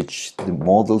region in which the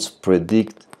models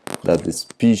predict that the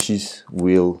species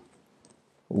will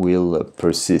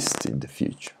persist in the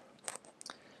future.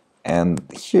 And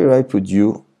here I put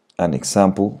you an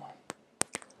example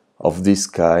of this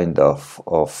kind of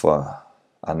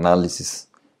analysis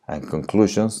and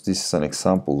conclusions. This is an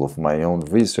example of my own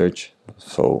research,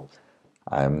 so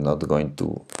I'm not going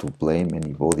to blame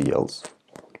anybody else.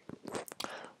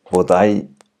 But I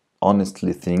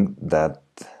honestly think that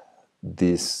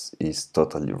this is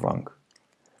totally wrong,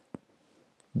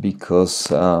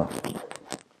 because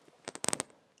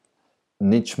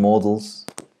niche models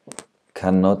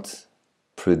cannot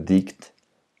predict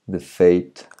the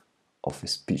fate of a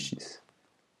species.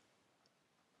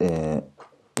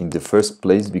 In the first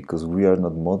place because we are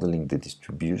not modeling the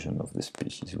distribution of the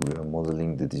species. We are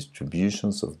modeling the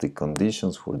distributions of the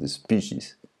conditions for the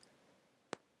species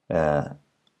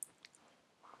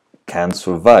can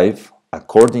survive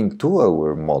according to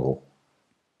our model,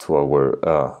 to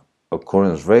our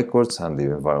occurrence records and the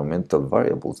environmental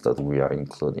variables that we are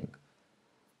including.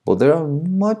 But there are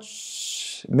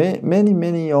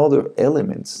many other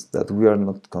elements that we are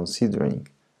not considering.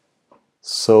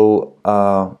 So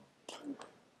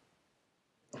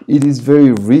it is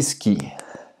very risky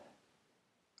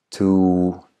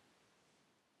to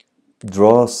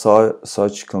draw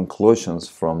such conclusions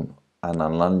from an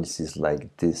analysis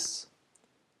like this.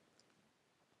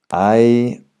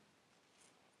 I'm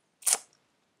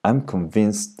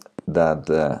convinced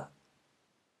that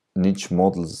niche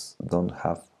models don't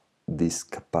have this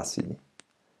capacity,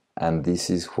 and this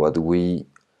is what we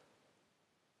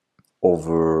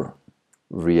overreact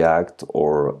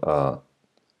or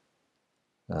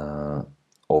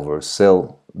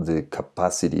oversell the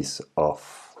capacities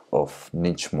of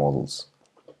niche models.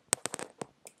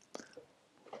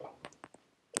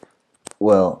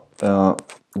 Well,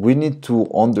 we need to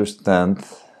understand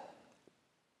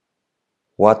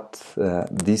what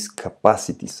these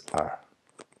capacities are.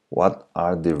 What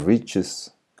are the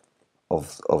riches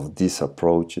of this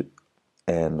approach,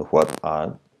 and what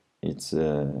are its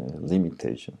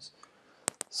limitations?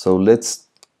 So let's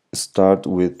start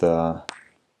with the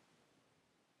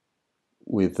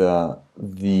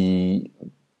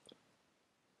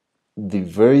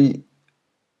very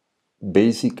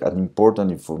basic and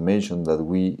important information that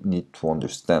we need to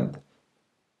understand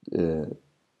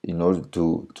in order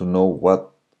to know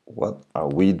what are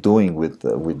we doing with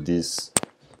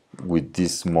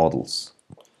these models.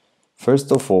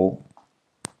 First of all,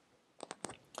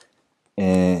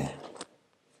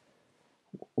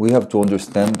 we have to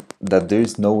understand that there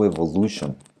is no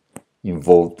evolution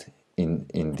involved in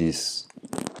this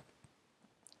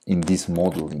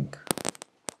modeling.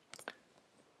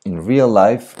 In real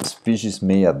life, species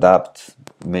may adapt,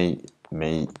 may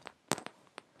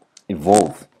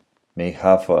evolve, may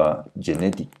have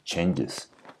genetic changes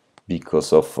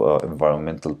because of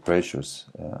environmental pressures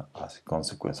as a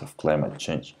consequence of climate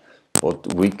change.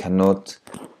 But we cannot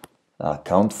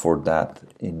account for that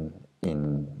in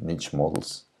niche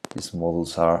models. These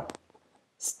models are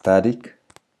static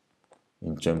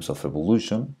in terms of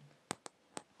evolution.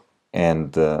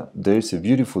 And there is a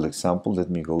beautiful example. Let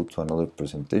me go to another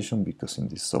presentation because in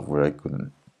this software I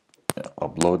couldn't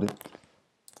upload it.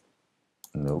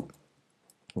 No,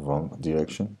 wrong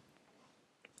direction.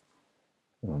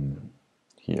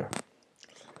 Here.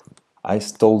 I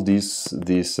stole this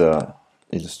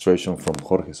illustration from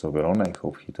Jorge Soberón. I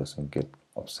hope he doesn't get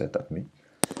upset at me.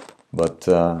 But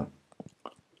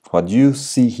what you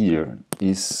see here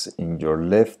is in your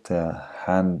left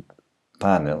hand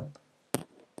panel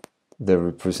the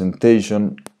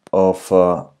representation of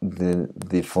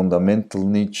the fundamental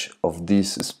niche of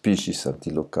this species,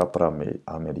 Antilocapra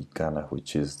americana,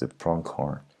 which is the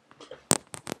pronghorn.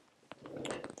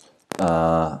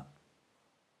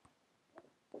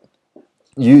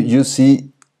 You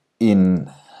see in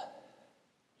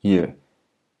here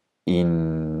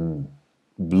in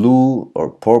blue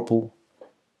or purple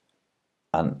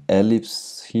an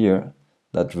ellipse here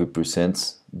that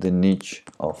represents the niche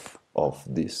of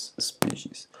this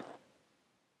species.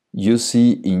 You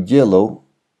see in yellow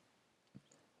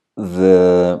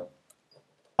the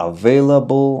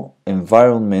available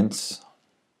environments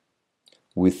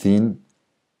within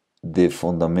the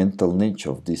fundamental niche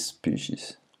of this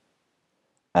species.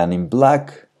 And in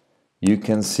black you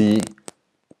can see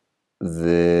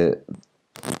the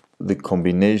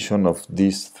combination of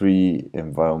these three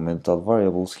environmental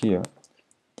variables here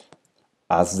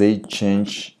as they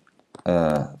change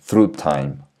through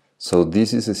time. So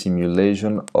this is a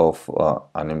simulation of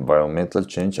an environmental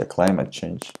change, a climate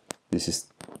change. This is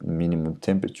minimum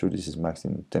temperature, this is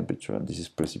maximum temperature, and this is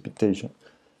precipitation.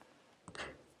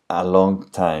 A long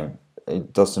time.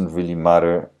 It doesn't really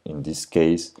matter in this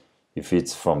case if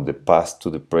it's from the past to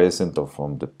the present or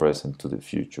from the present to the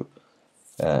future.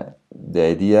 The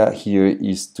idea here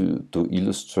is to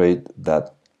illustrate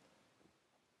that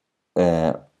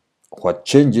what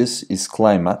changes is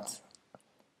climate,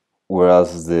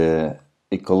 whereas the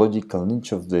ecological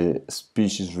niche of the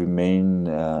species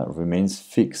remains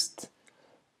fixed,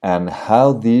 and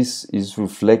how this is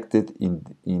reflected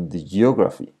in the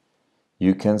geography.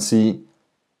 You can see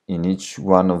in each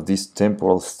one of these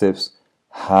temporal steps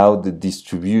how the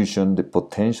distribution, the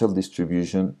potential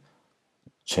distribution,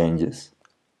 changes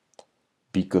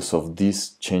because of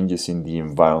these changes in the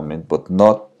environment, but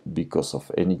not because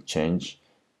of any change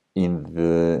in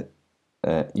the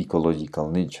ecological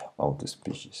niche of the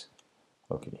species.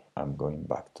 Okay, I'm going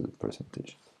back to the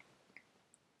presentation.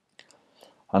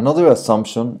 Another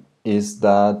assumption is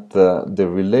that the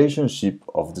relationship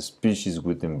of the species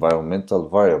with environmental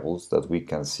variables that we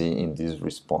can see in these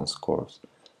response curves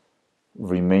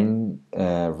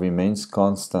remains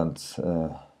constant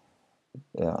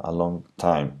a long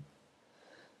time.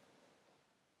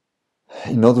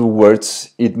 In other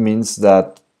words, it means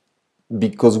that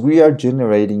because we are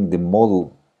generating the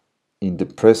model in the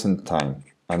present time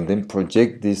and then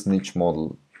project this niche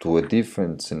model to a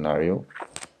different scenario,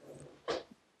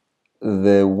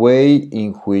 the way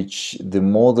in which the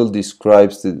model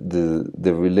describes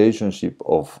the relationship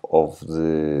of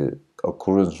the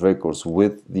occurrence records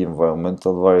with the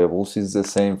environmental variables is the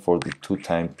same for the two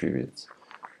time periods.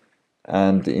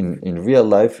 And in real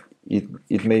life,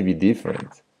 it may be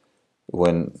different.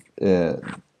 When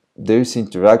there is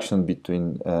interaction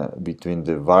between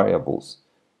the variables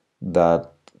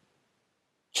that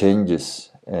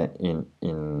changes in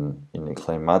a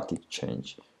climatic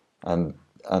change,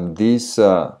 and these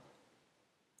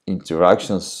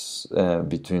interactions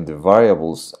between the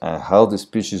variables and how the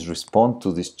species respond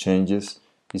to these changes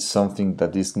is something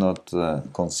that is not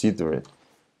considered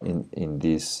in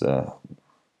this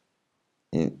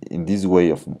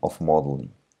way of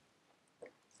modeling.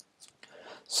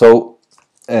 So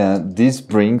this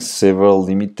brings several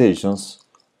limitations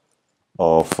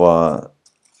of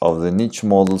the niche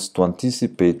models to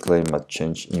anticipate climate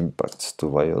change impacts to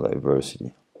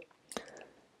biodiversity.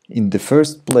 In the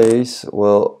first place,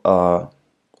 well,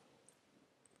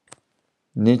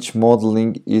 niche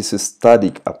modeling is a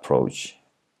static approach,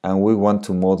 and we want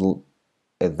to model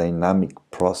a dynamic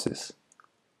process.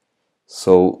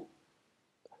 So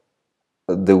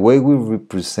the way we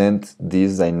represent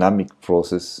this dynamic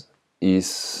process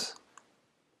is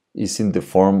in the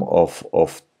form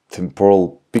of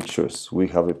temporal pictures. We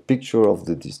have a picture of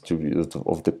the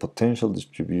potential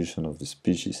distribution of the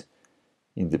species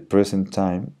in the present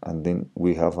time, and then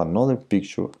we have another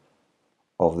picture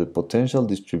of the potential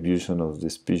distribution of the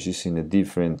species in a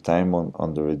different time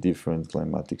under a different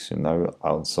climatic scenario,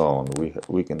 and so on.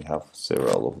 We can have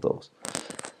several of those.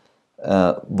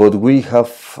 But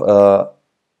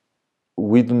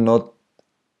we do not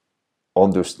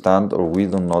understand, or we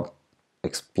do not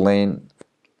explain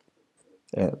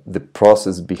the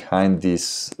process behind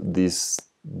these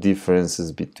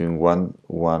differences between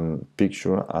one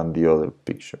picture and the other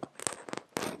picture.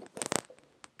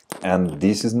 And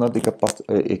this is not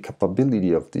a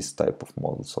capability of this type of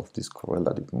models, of these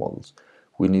correlative models.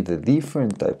 We need a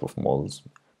different type of models,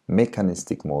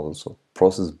 mechanistic models or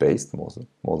process-based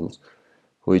models,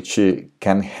 which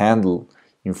can handle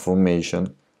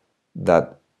information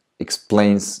that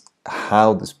explains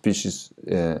how the species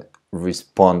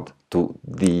respond to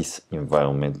these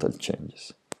environmental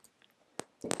changes.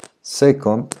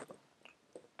 Second,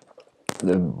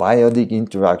 the biotic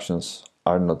interactions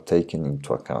are not taken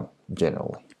into account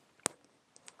generally.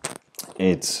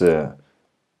 It's a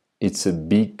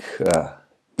big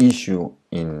issue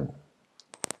in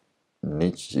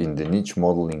the niche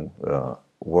modeling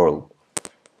world,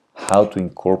 how to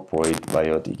incorporate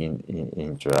biotic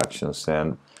interactions,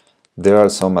 and there are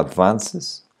some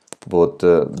advances, but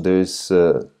there is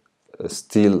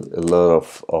still a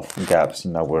lot of gaps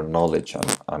in our knowledge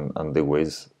and the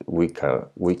ways we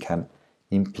can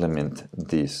implement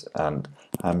this. And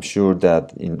I'm sure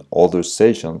that in other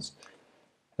sessions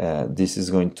this is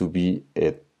going to be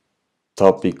a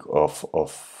topic of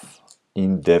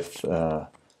in-depth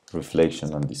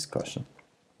reflection and discussion.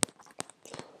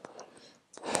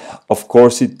 Of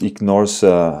course, it ignores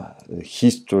the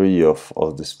history of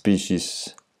the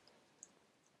species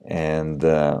and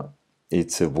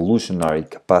its evolutionary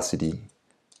capacity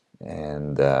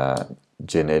and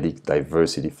genetic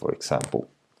diversity, for example.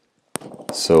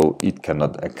 So it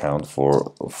cannot account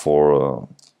for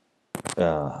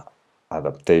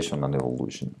adaptation and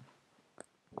evolution.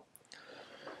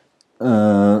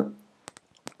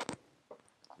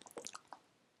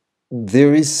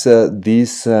 There is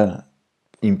this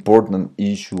important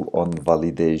issue on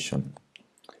validation.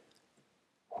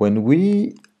 When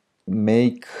we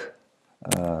make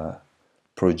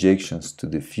projections to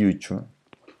the future,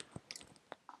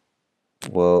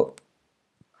 well,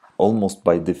 almost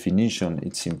by definition,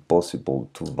 it's impossible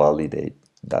to validate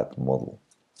that model.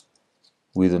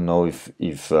 We don't know if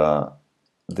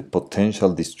the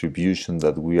potential distribution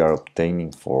that we are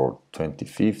obtaining for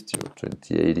 2050 or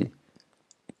 2080,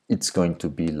 it's going to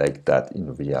be like that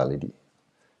in reality.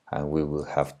 And we will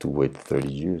have to wait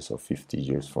 30 years or 50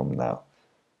 years from now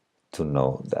to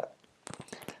know that.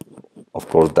 Of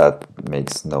course, that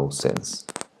makes no sense.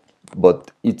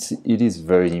 But it is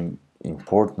very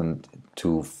important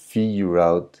to figure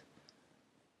out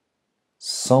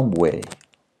some way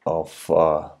of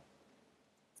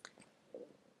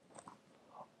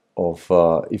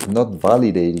if not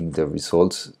validating the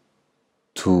results,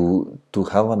 to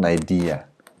have an idea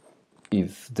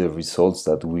if the results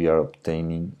that we are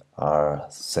obtaining are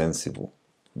sensible,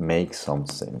 make some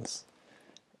sense.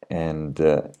 And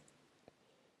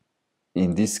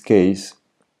in this case,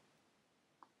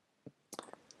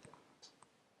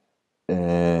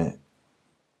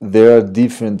 there are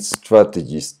different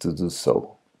strategies to do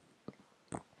so.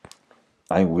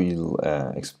 I will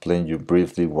explain you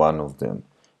briefly one of them,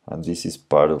 and this is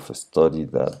part of a study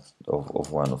that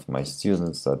of one of my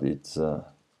students that it's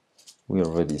we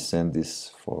already sent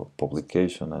this for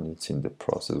publication and it's in the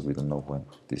process. We don't know when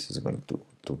this is going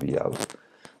to be out,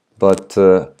 but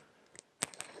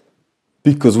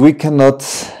because we cannot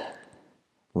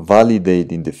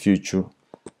validate in the future,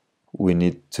 we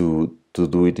need to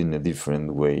do it in a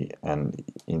different way. And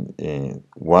in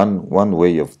one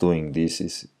way of doing this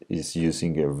is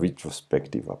using a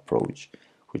retrospective approach,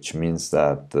 which means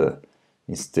that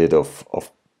instead of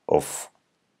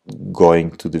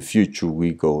going to the future,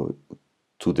 we go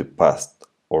to the past,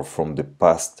 or from the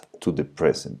past to the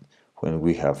present, when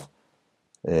we have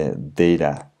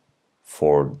data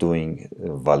for doing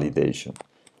validation.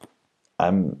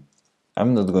 I'm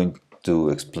not going to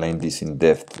explain this in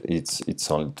depth.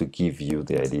 It's only to give you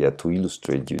the idea, to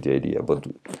illustrate you the idea. But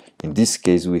in this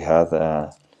case, we had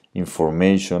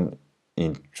information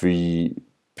in 3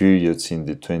 periods in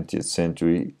the 20th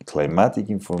century, climatic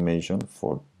information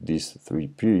for these 3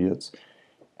 periods,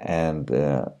 and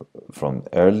from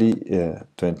early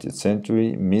 20th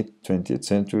century, mid 20th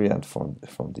century, and from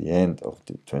the end of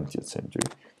the 20th century.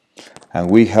 And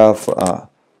we have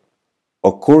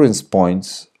occurrence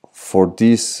points for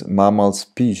these mammal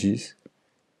species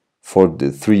for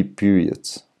the 3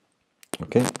 periods.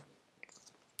 Okay,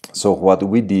 so what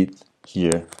we did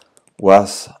here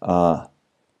was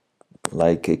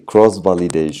like a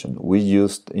cross-validation. We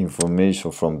used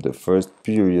information from the first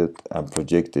period and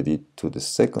projected it to the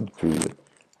second period,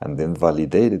 and then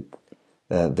validated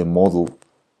the model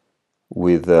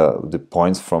with the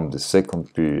points from the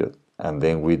second period, and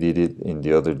then we did it in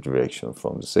the other direction,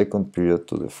 from the second period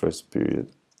to the first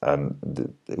period, and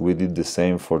we did the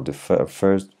same for the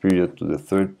first period to the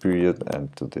third period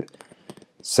and to the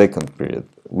second period.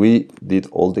 We did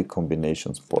all the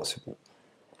combinations possible.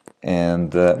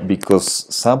 And because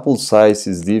sample size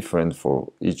is different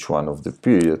for each one of the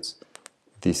periods,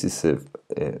 this is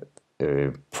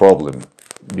a problem,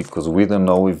 because we don't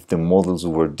know if the models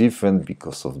were different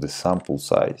because of the sample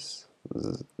size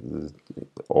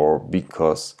or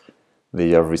because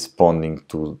they are responding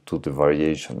to the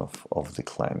variation of the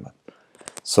climate.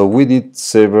 So we did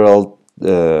several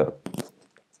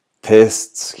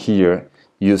tests here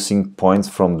using points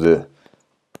from the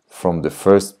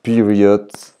first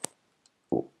period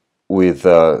with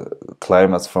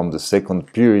climates from the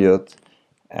second period,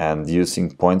 and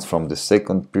using points from the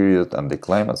second period and the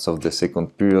climates of the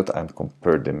second period, and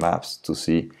compare the maps to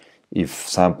see if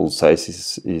sample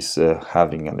size is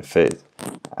having an effect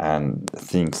and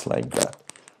things like that.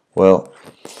 Well,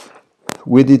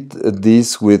 we did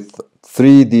this with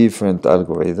 3 different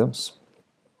algorithms,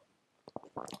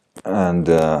 and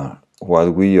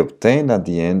what we obtained at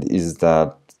the end is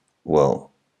that, well,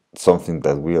 something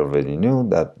that we already knew,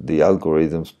 that the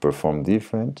algorithms perform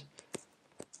different.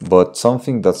 But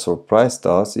something that surprised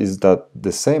us is that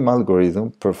the same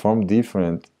algorithm perform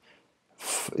different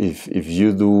if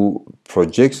you do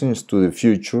projections to the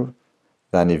future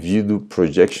than if you do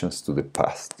projections to the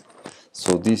past.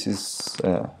 So this is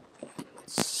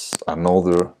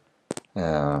another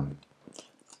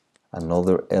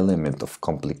element of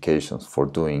complications for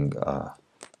doing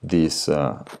these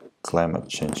climate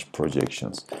change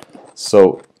projections.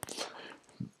 So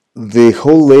the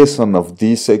whole lesson of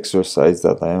this exercise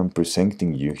that I am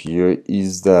presenting you here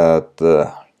is that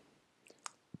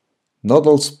not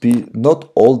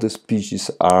all the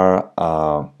species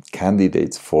are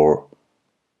candidates for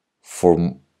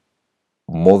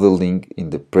modeling in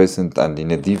the present and in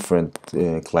a different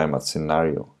climate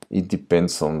scenario. It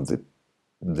depends on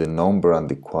the number and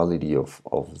the quality of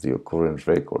the occurrence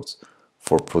records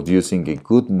for producing a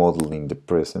good model in the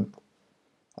present,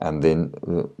 and then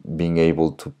being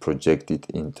able to project it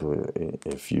into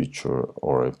a future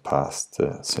or a past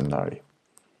scenario.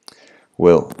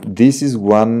 Well, this is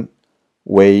one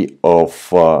way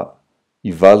of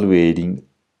evaluating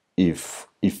if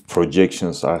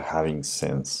projections are having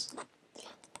sense.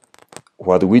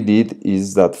 what we did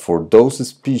is that for those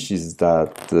species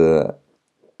that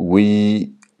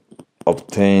we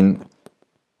obtain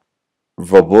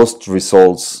robust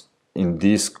results in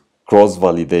this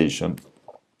cross-validation,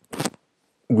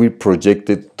 we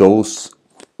projected those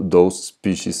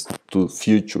species to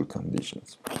future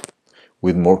conditions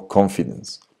with more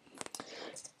confidence.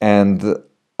 And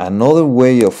another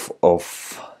way of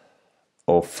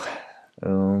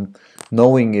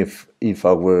knowing if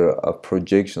our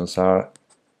projections are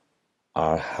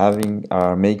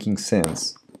making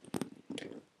sense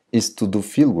is to do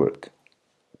field work.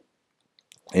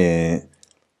 If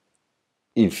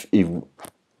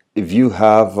you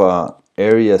have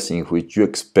areas in which you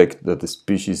expect that the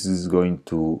species is going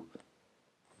to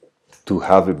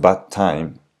have a bad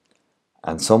time,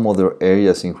 and some other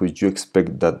areas in which you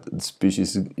expect that the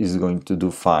species is going to do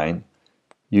fine,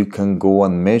 you can go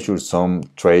and measure some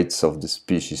traits of the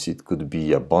species. It could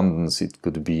be abundance, it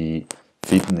could be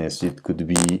fitness, it could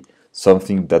be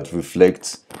something that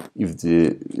reflects if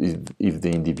the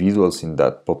individuals in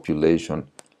that population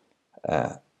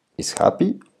is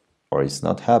happy or is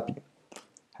not happy.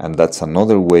 And that's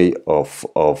another way of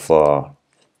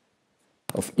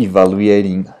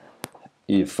evaluating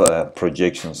if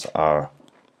projections are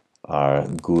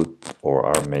good or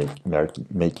are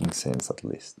making sense, at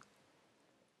least.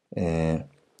 Then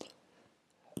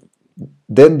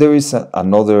there is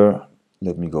another,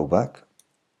 let me go back,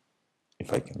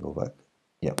 if I can go back.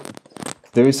 Yeah,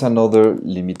 there is another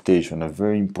limitation, a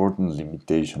very important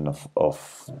limitation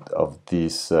of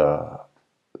this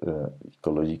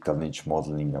ecological niche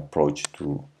modeling approach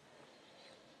to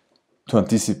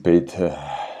anticipate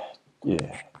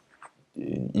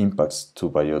impacts to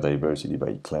biodiversity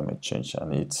by climate change,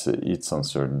 and its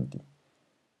uncertainty.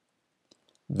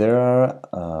 There are,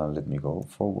 let me go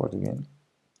forward again,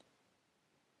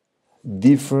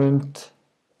 different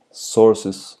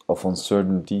sources of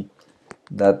uncertainty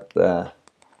that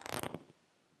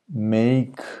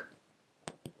make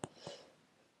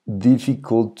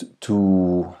difficult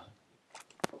to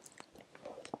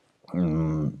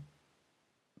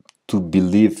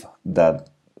believe that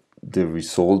the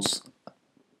results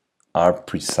are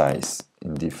precise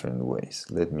in different ways.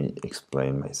 Let me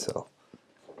explain myself.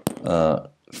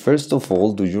 First of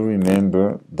all, do you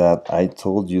remember that I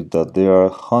told you that there are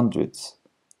hundreds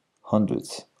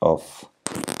of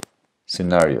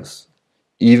scenarios?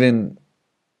 Even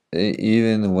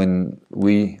when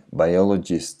we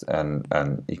biologists and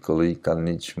ecological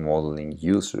niche modeling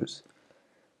users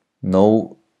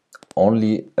know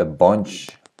only a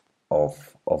bunch of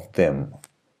them,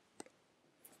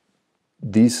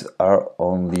 these are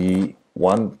only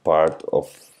one part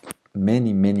of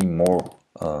many more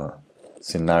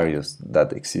scenarios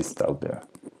that exist out there.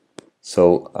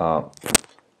 So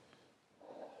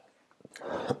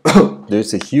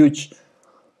there's a huge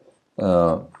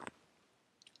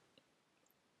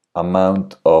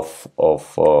amount of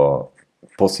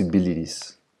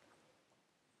possibilities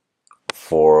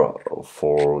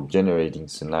for generating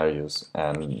scenarios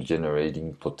and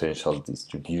generating potential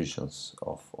distributions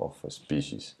of a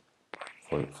species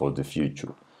for the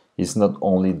future. It's not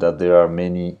only that there are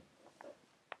many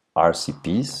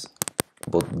RCPs,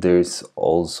 but there's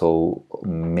also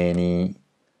many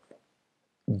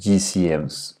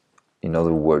GCMs. In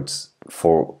other words,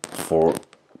 for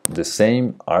the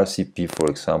same RCP, for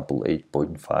example,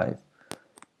 8.5,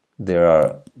 there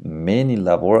are many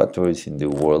laboratories in the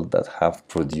world that have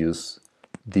produced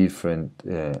different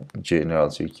general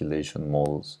circulation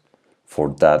models for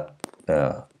that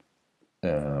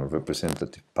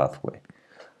representative pathway.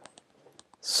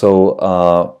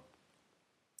 So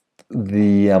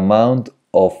the amount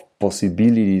of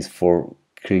possibilities for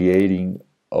creating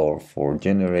or for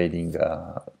generating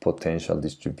potential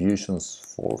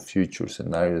distributions for future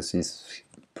scenarios is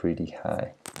pretty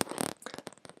high.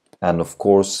 And of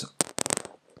course,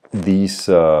 this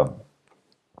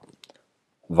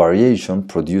variation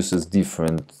produces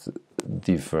different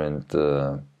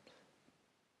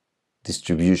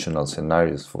distributional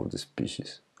scenarios for the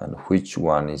species, and which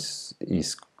one is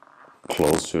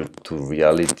closer to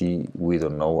reality, we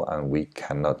don't know, and we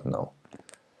cannot know.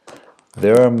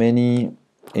 There are many,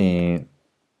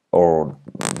 or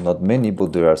not many,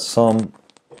 but there are some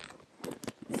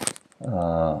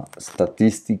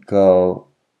statistical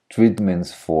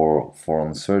treatments for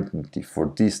uncertainty,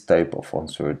 for this type of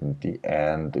uncertainty,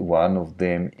 and one of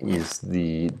them is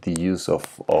the use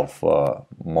of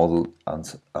model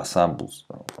ensembles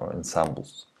or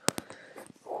ensembles,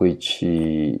 which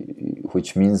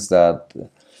means that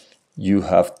you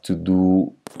have to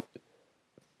do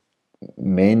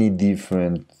many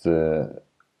different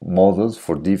models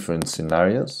for different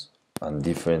scenarios and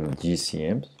different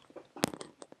GCMs,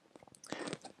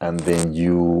 and then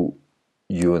you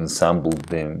ensemble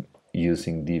them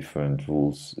using different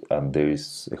rules, and there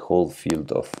is a whole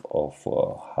field of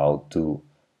how to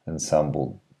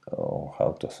ensemble or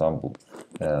how to assemble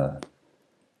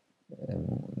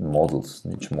models,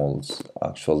 niche models.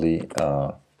 Actually,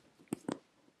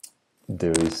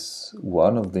 there is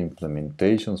one of the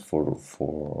implementations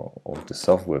of the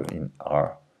software in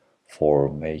R for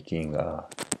making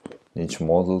niche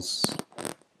models.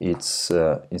 It's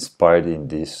inspired in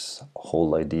this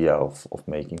whole idea of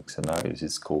making scenarios.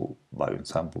 It's called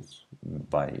Bioensembles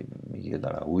by Miguel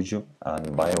Araújo,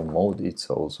 and Biomode, it's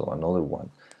also another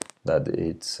one that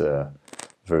it's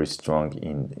very strong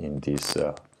in this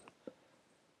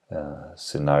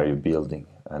scenario building,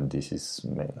 and this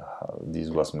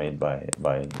was made by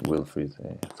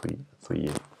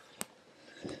W3T1.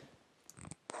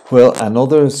 Well,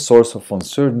 another source of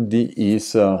uncertainty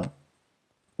is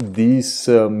these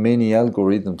many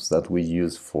algorithms that we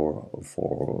use for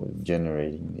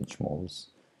generating niche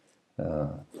models.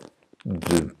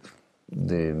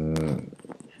 The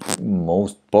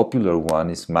most popular one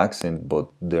is Maxent, but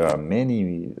there are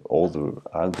many other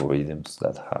algorithms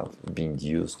that have been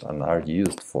used and are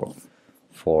used for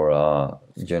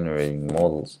generating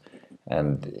models.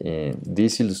 And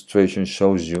this illustration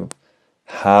shows you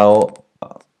how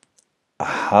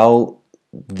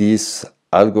these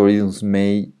algorithms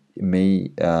may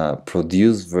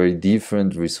produce very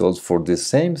different results for the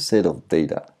same set of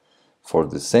data, for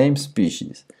the same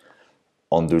species,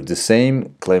 under the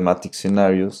same climatic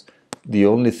scenarios. The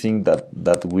only thing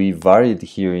that we varied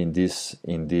here in this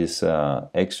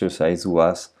exercise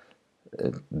was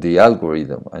the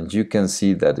algorithm, and you can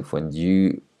see that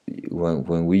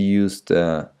when we used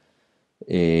a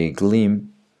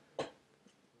GLIM,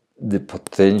 the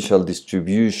potential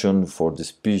distribution for the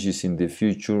species in the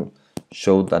future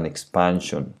showed an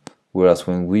expansion, whereas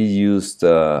when we used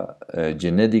a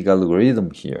genetic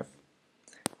algorithm here,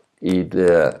 it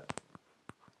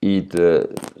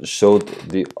showed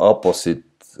the opposite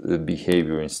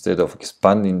behavior. Instead of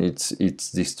expanding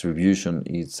its distribution,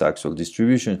 its actual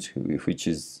distribution, which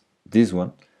is this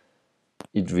one,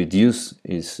 it reduced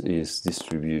its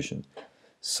distribution.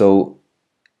 So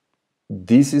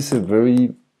this is a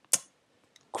very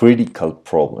critical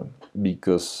problem,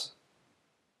 because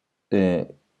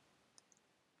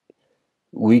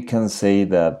we can say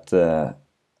that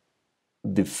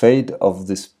the fate of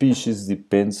the species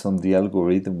depends on the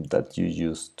algorithm that you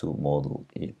use to model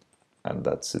it, and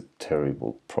that's a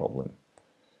terrible problem.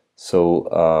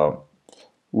 So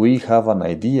we have an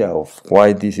idea of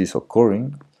why this is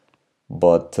occurring,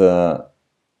 but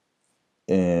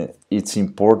it's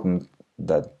important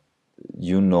that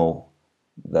you know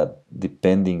that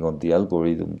depending on the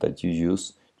algorithm that you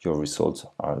use, your results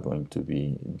are going to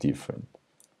be different.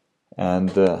 And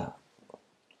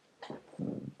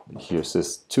here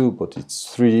says 2, but it's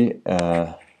 3.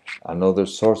 Another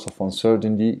source of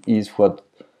uncertainty is what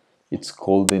it's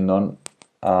called the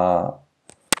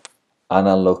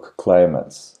non-analog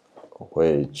climates,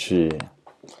 which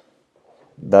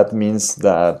that means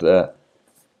that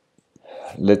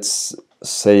let's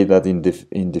say that in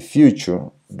the future,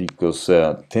 because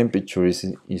temperature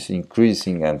is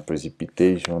increasing and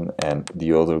precipitation and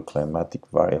the other climatic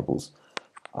variables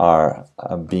are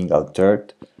being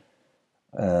altered,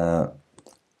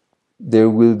 there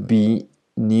will be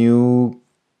new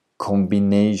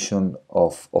combination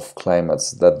of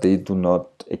climates that they do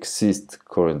not exist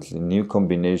currently, new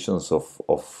combinations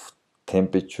of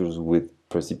temperatures with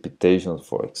precipitations,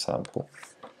 for example,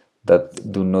 that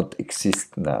do not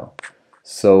exist now.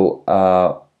 So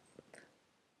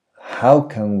how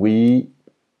can we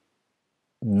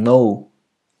know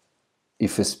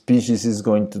if a species is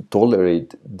going to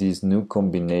tolerate these new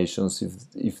combinations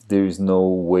if there is no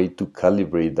way to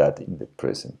calibrate that in the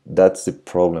present? That's the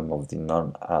problem of the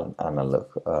non-analog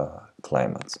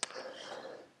climates.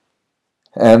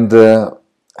 And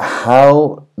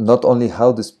not only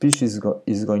how the species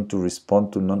is going to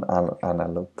respond to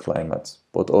non-analog climates,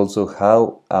 but also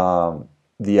how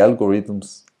the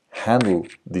algorithms handle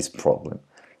this problem.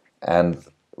 And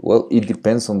well, it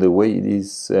depends on the way it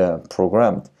is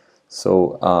programmed.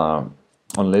 So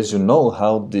unless you know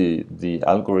how the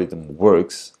algorithm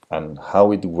works and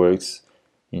how it works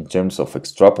in terms of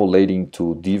extrapolating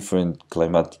to different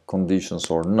climatic conditions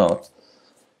or not,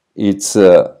 it's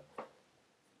the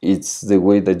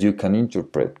way that you can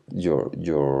interpret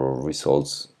your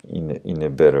results in a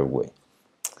better way.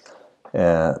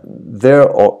 There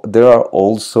are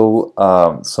also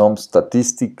some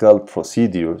statistical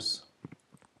procedures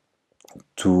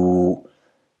to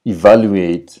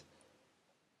evaluate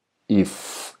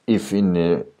if in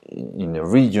a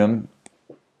region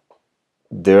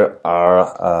there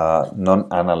are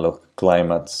non-analog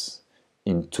climates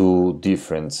in two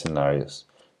different scenarios.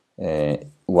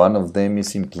 One of them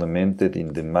is implemented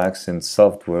in the Maxent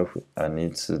software, and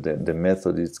it's the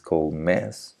method is called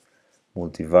MES,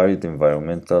 multivariate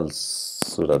environmental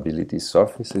suitability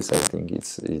surfaces. I think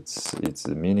it's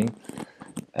the meaning.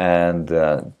 And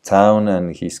Town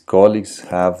and his colleagues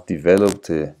have developed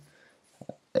a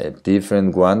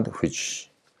different one, which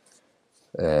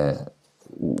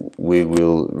we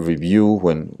will review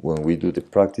when we do the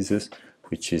practices,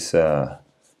 which is the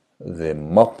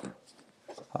MOP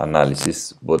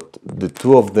analysis. But the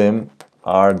two of them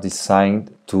are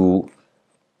designed to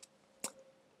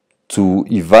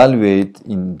evaluate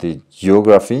in the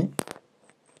geography.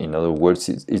 In other words,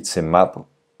 it's a map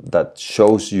that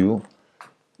shows you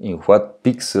in what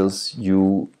pixels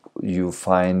you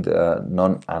find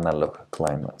non-analog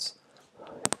climates.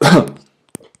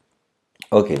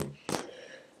 Okay,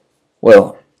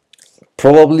 well,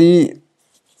 probably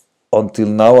until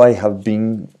now I have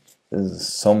been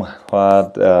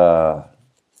somewhat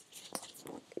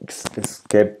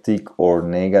skeptic or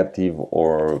negative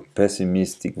or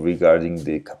pessimistic regarding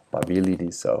the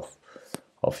capabilities of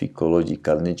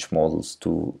ecological niche models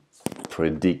to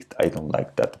predict, I don't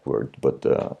like that word, but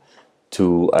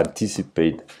to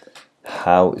anticipate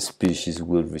how species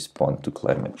will respond to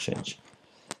climate change.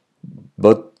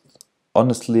 But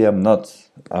honestly, I'm not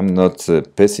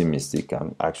pessimistic.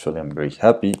 I'm very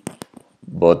happy,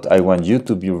 but I want you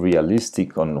to be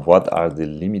realistic on what are the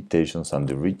limitations and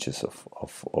the riches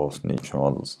of niche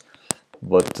models.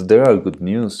 But there are good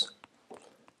news,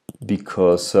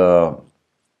 because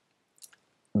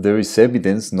there is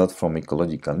evidence, not from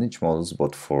ecological niche models,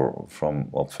 but from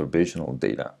observational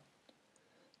data,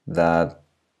 that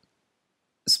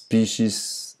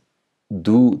species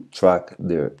do track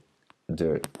their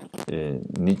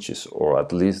niches, or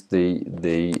at least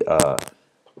they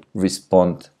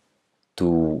respond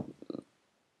to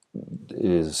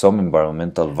some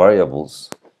environmental variables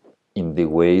in the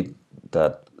way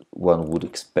that one would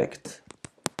expect.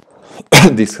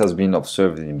 This has been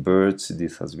observed in birds,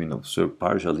 this has been observed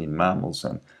partially in mammals,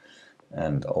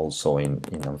 and also in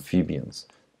amphibians.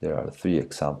 There are 3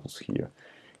 examples here.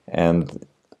 And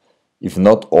if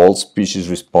not all species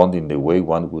respond in the way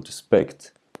one would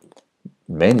expect,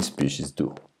 many species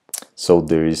do. So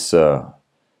there is a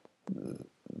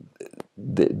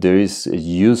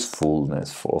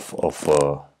usefulness of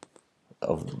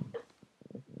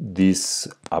this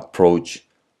approach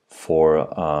for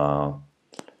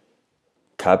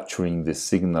capturing the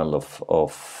signal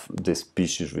of the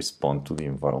species response to the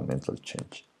environmental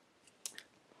change.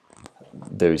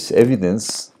 There is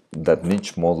evidence that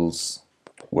niche models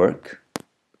work,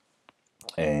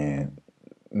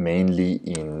 mainly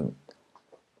in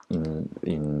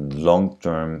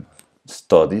long-term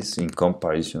studies, in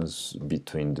comparisons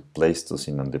between the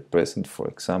Pleistocene and the present, for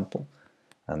example.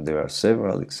 And there are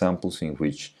several examples in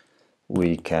which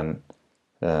we can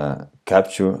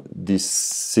capture this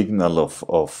signal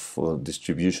of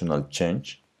distributional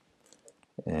change,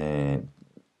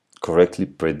 correctly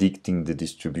predicting the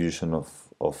distribution of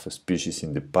species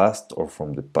in the past or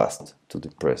from the past to the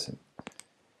present.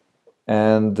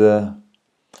 And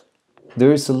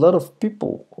there is a lot of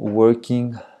people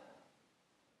working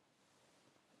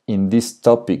in this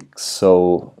topic,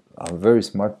 so very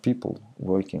smart people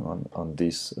working on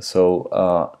this. So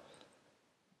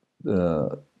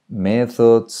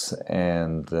methods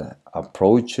and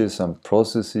approaches and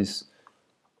processes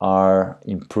are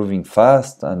improving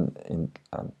fast, and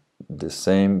at the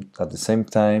same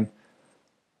time,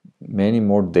 many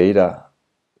more data,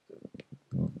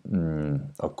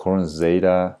 occurrence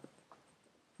data,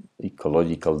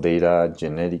 ecological data,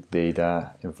 genetic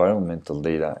data, environmental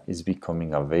data is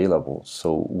becoming available,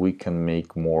 so we can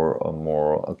make more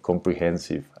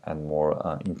comprehensive and more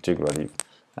integrative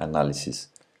analysis.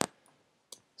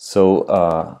 So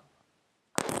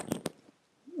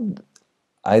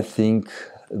I think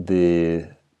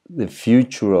the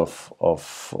future of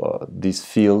this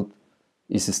field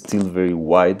is still very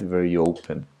wide, very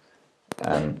open,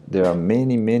 and there are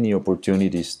many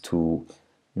opportunities to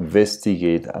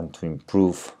investigate and to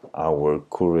improve our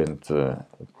current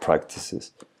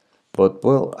practices. But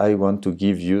well, I want to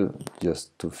give you,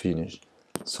 just to finish,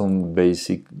 some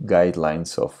basic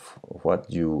guidelines of what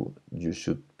you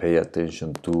should pay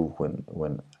attention to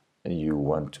when you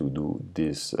want to do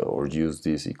this or use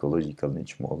this ecological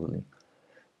niche modeling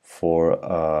for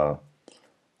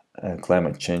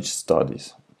climate change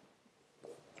studies.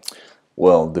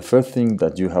 Well, the first thing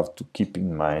that you have to keep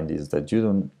in mind is that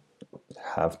you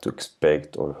have to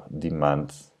expect or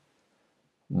demand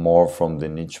more from the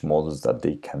niche models that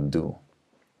they can do.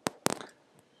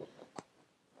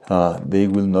 They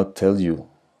will not tell you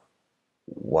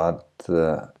what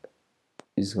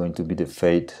is going to be the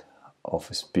fate of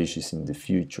a species in the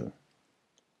future.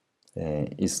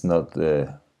 It's not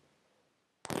a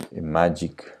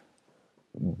magic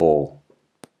ball.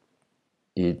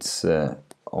 It's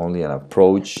only an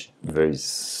approach, very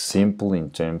simple in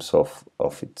terms of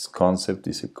its concept.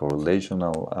 It's a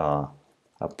correlational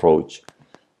approach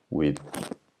with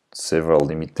several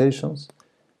limitations.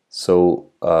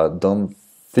 So don't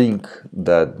think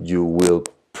that you will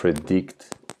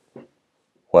predict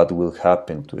what will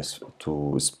happen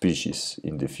to species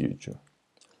in the future.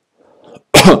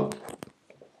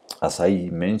 As I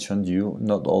mentioned you,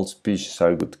 not all species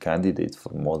are good candidates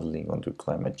for modeling under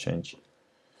climate change.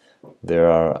 There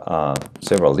are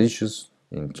several issues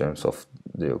in terms of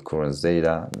the occurrence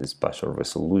data, the spatial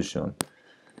resolution,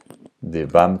 the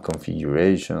BAM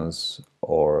configurations,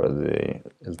 or the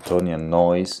Eltonian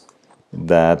noise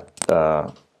that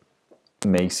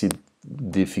makes it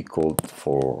difficult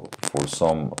for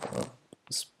some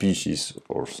species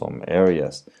or some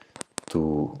areas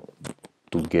to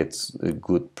get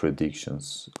good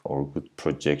predictions or good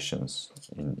projections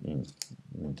in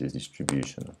the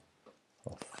distribution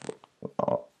of,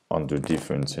 under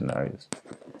different scenarios.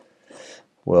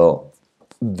 Well,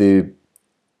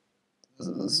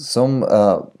 some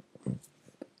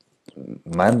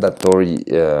mandatory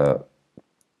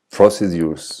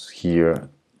procedures here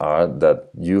are that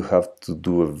you have to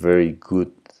do a very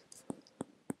good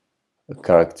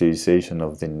characterization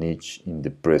of the niche in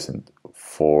the present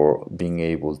for being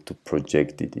able to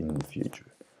project it in the future.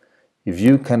 If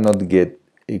you cannot get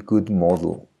a good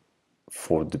model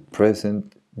for the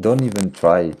present, don't even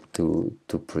try to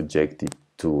project it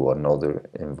to another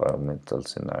environmental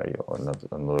scenario or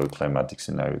another climatic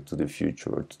scenario, to the future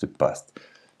or to the past,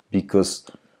 because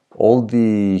all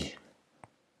the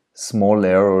small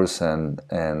errors and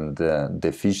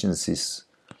deficiencies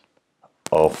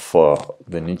of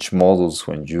the niche models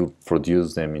when you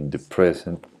produce them in the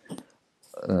present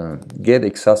get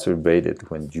exacerbated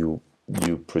when you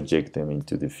project them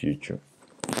into the future.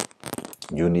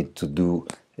 You need to do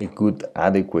a good,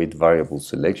 adequate variable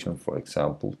selection, for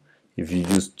example. If you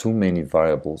use too many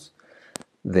variables,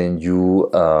 then you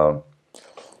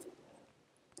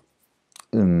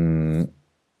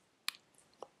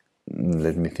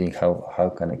let me think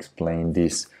how can I explain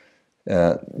this.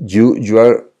 You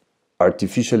are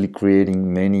artificially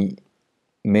creating many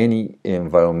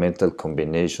environmental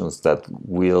combinations that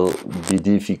will be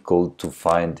difficult to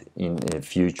find in a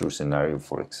future scenario,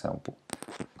 for example.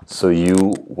 So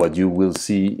what you will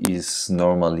see is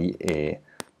normally a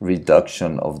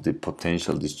reduction of the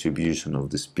potential distribution of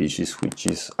the species, which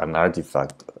is an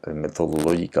artifact, a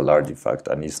methodological artifact,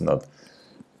 and is not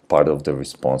part of the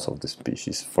response of the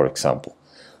species, for example.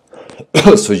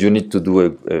 So you need to do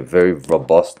a very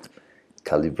robust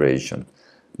calibration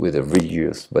with a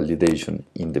rigorous validation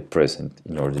in the present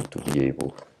in order to be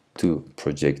able to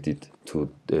project it to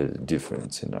the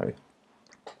different scenario.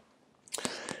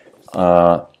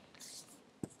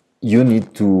 You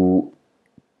need to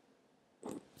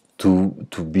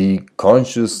be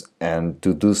conscious and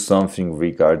to do something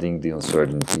regarding the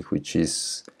uncertainty, which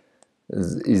is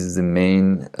the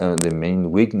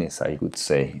main weakness, I would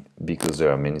say, because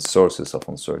there are many sources of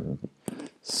uncertainty.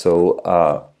 So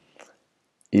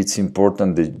it's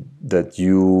important that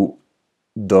you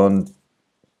don't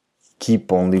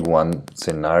keep only one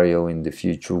scenario in the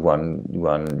future, one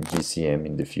GCM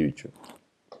in the future,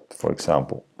 for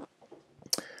example,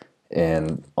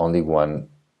 and only one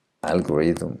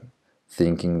algorithm,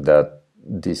 thinking that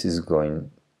this is going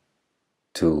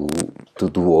to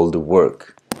do all the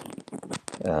work.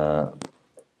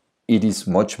 It is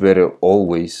much better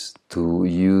always to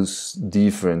use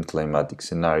different climatic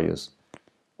scenarios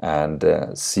and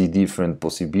see different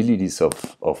possibilities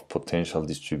of potential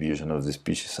distribution of the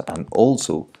species, and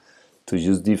also to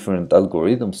use different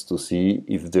algorithms to see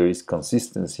if there is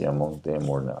consistency among them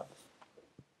or not.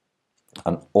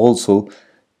 And also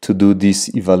to do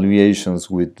these evaluations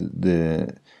with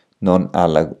the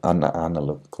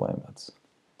non-analog climates.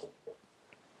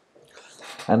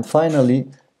 And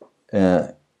finally,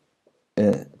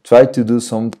 try to do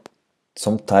some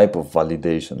type of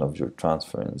validation of your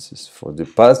transferences. For the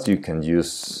past, you can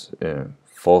use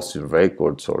fossil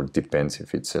records, or it depends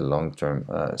if it's a long-term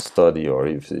study, or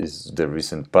if it's the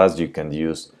recent past, you can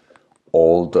use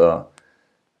old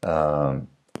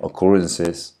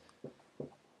occurrences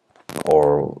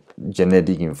or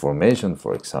genetic information,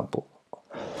 for example.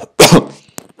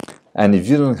 And if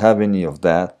you don't have any of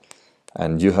that,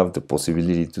 and you have the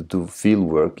possibility to do field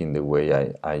work in the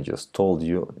way I just told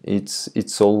you,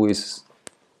 it's always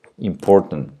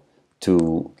important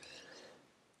to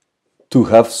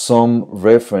have some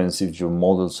reference if your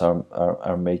models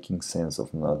are making sense or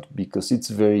not, because it's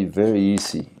very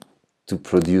easy to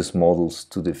produce models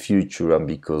to the future, and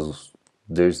because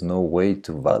there's no way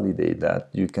to validate that,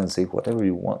 you can say whatever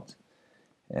you want,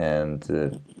 and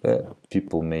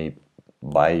people may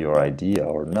buy your idea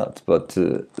or not, but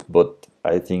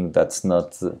I think that's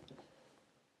not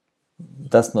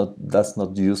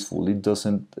useful. It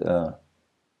doesn't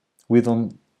we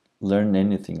don't learn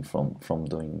anything from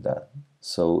doing that.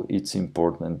 So it's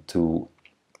important to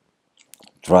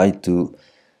try to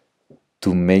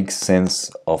make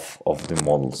sense of the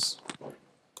models.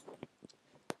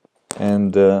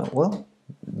 And well,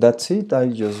 that's it. I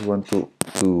just want to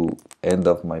end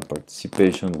up my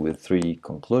participation with 3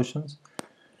 conclusions.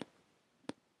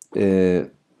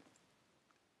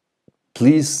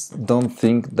 Please don't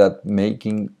think that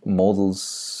making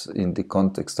models in the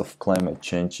context of climate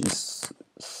change is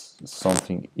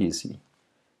something easy.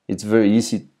 It's very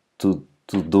easy to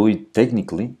do it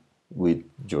technically. With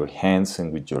your hands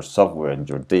and with your software and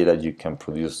your data, you can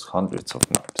produce hundreds of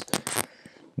maps.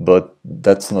 But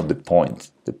that's not the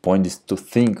point. The point is to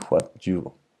think what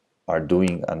you are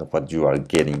doing and what you are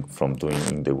getting from doing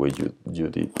in the way you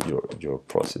did your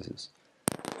processes.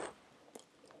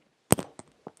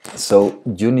 So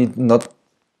you need not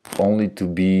only to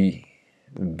be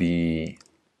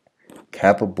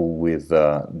capable with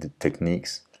the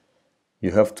techniques,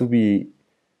 you have to be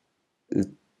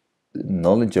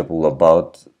knowledgeable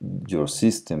about your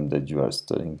system that you are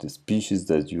studying, the species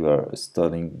that you are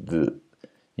studying, the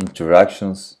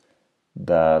interactions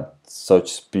that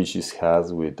such species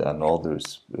has with another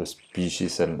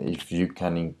species, and if you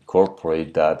can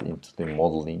incorporate that into the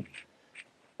modeling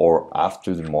or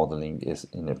after the modeling is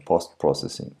in a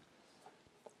post-processing.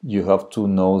 You have to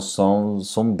know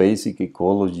some basic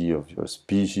ecology of your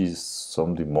species,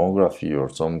 some demography, or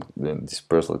some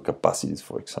dispersal capacities,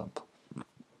 for example.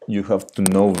 You have to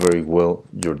know very well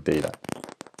your data.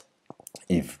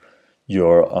 If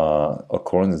your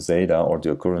occurrence data or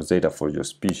the occurrence data for your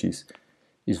species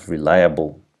is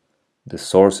reliable, the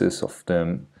sources of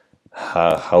them,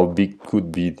 how big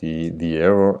could be the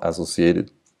error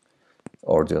associated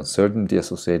or the uncertainty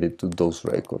associated to those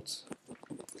records.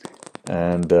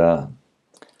 And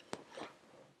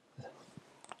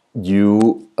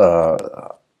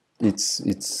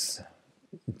it's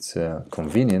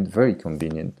convenient, very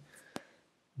convenient,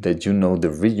 that you know the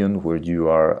region where you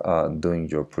are doing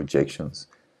your projections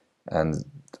and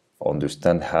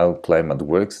understand how climate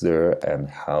works there, and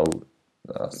how,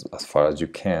 as far as you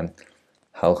can,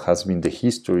 how has been the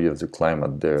history of the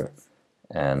climate there,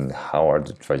 and how are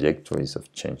the trajectories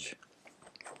of change.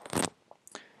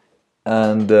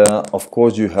 And of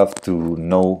course you have to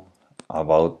know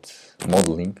about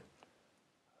modeling.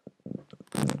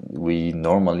 We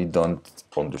normally don't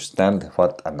understand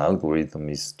what an algorithm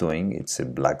is doing. It's a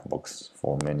black box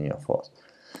for many of us.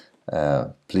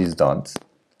 Please don't.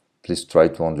 Please try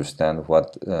to understand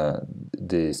what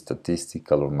the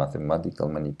statistical or mathematical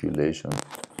manipulation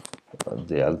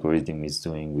the algorithm is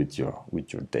doing with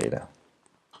your data.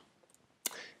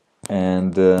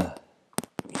 And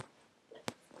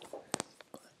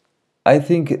I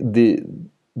think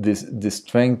the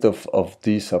strength of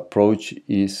this approach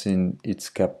is in its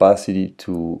capacity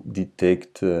to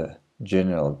detect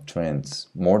general trends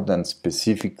more than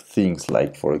specific things,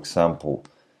 like, for example,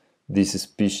 this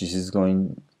species is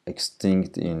going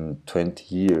extinct in 20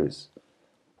 years,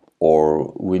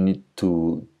 or we need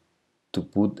to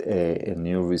put a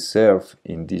new reserve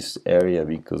in this area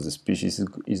because the species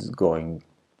is going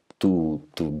to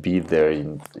be there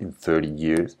in 30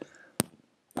 years.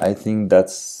 I think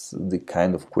that's the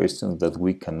kind of questions that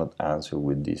we cannot answer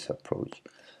with this approach,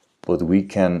 but we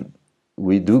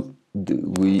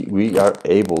are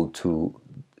able to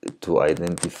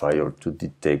identify or to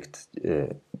detect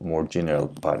more general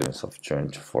patterns of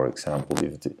change. For example,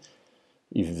 if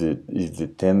the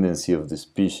tendency of the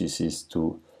species is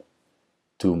to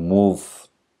move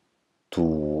to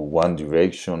one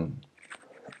direction,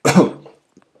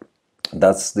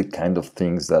 that's the kind of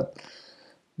things that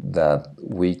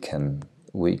we can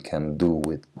do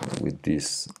with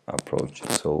this approach.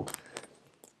 So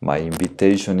my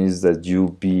invitation is that you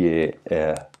be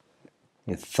a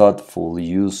thoughtful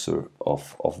user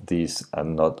of this,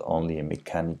 and not only a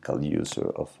mechanical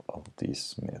user of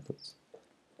these methods.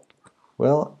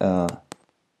 Well,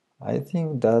 I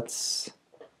think that's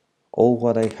all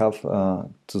what I have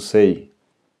to say.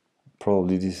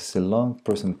 Probably this is a long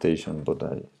presentation, but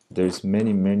there's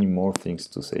many more things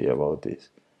to say about this,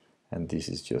 and this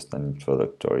is just an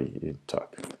introductory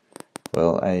talk.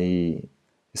 Well, I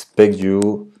expect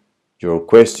your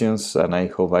questions, and I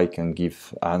hope I can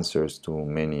give answers to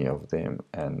many of them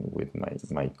and with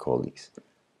my colleagues.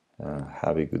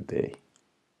 Have a good day.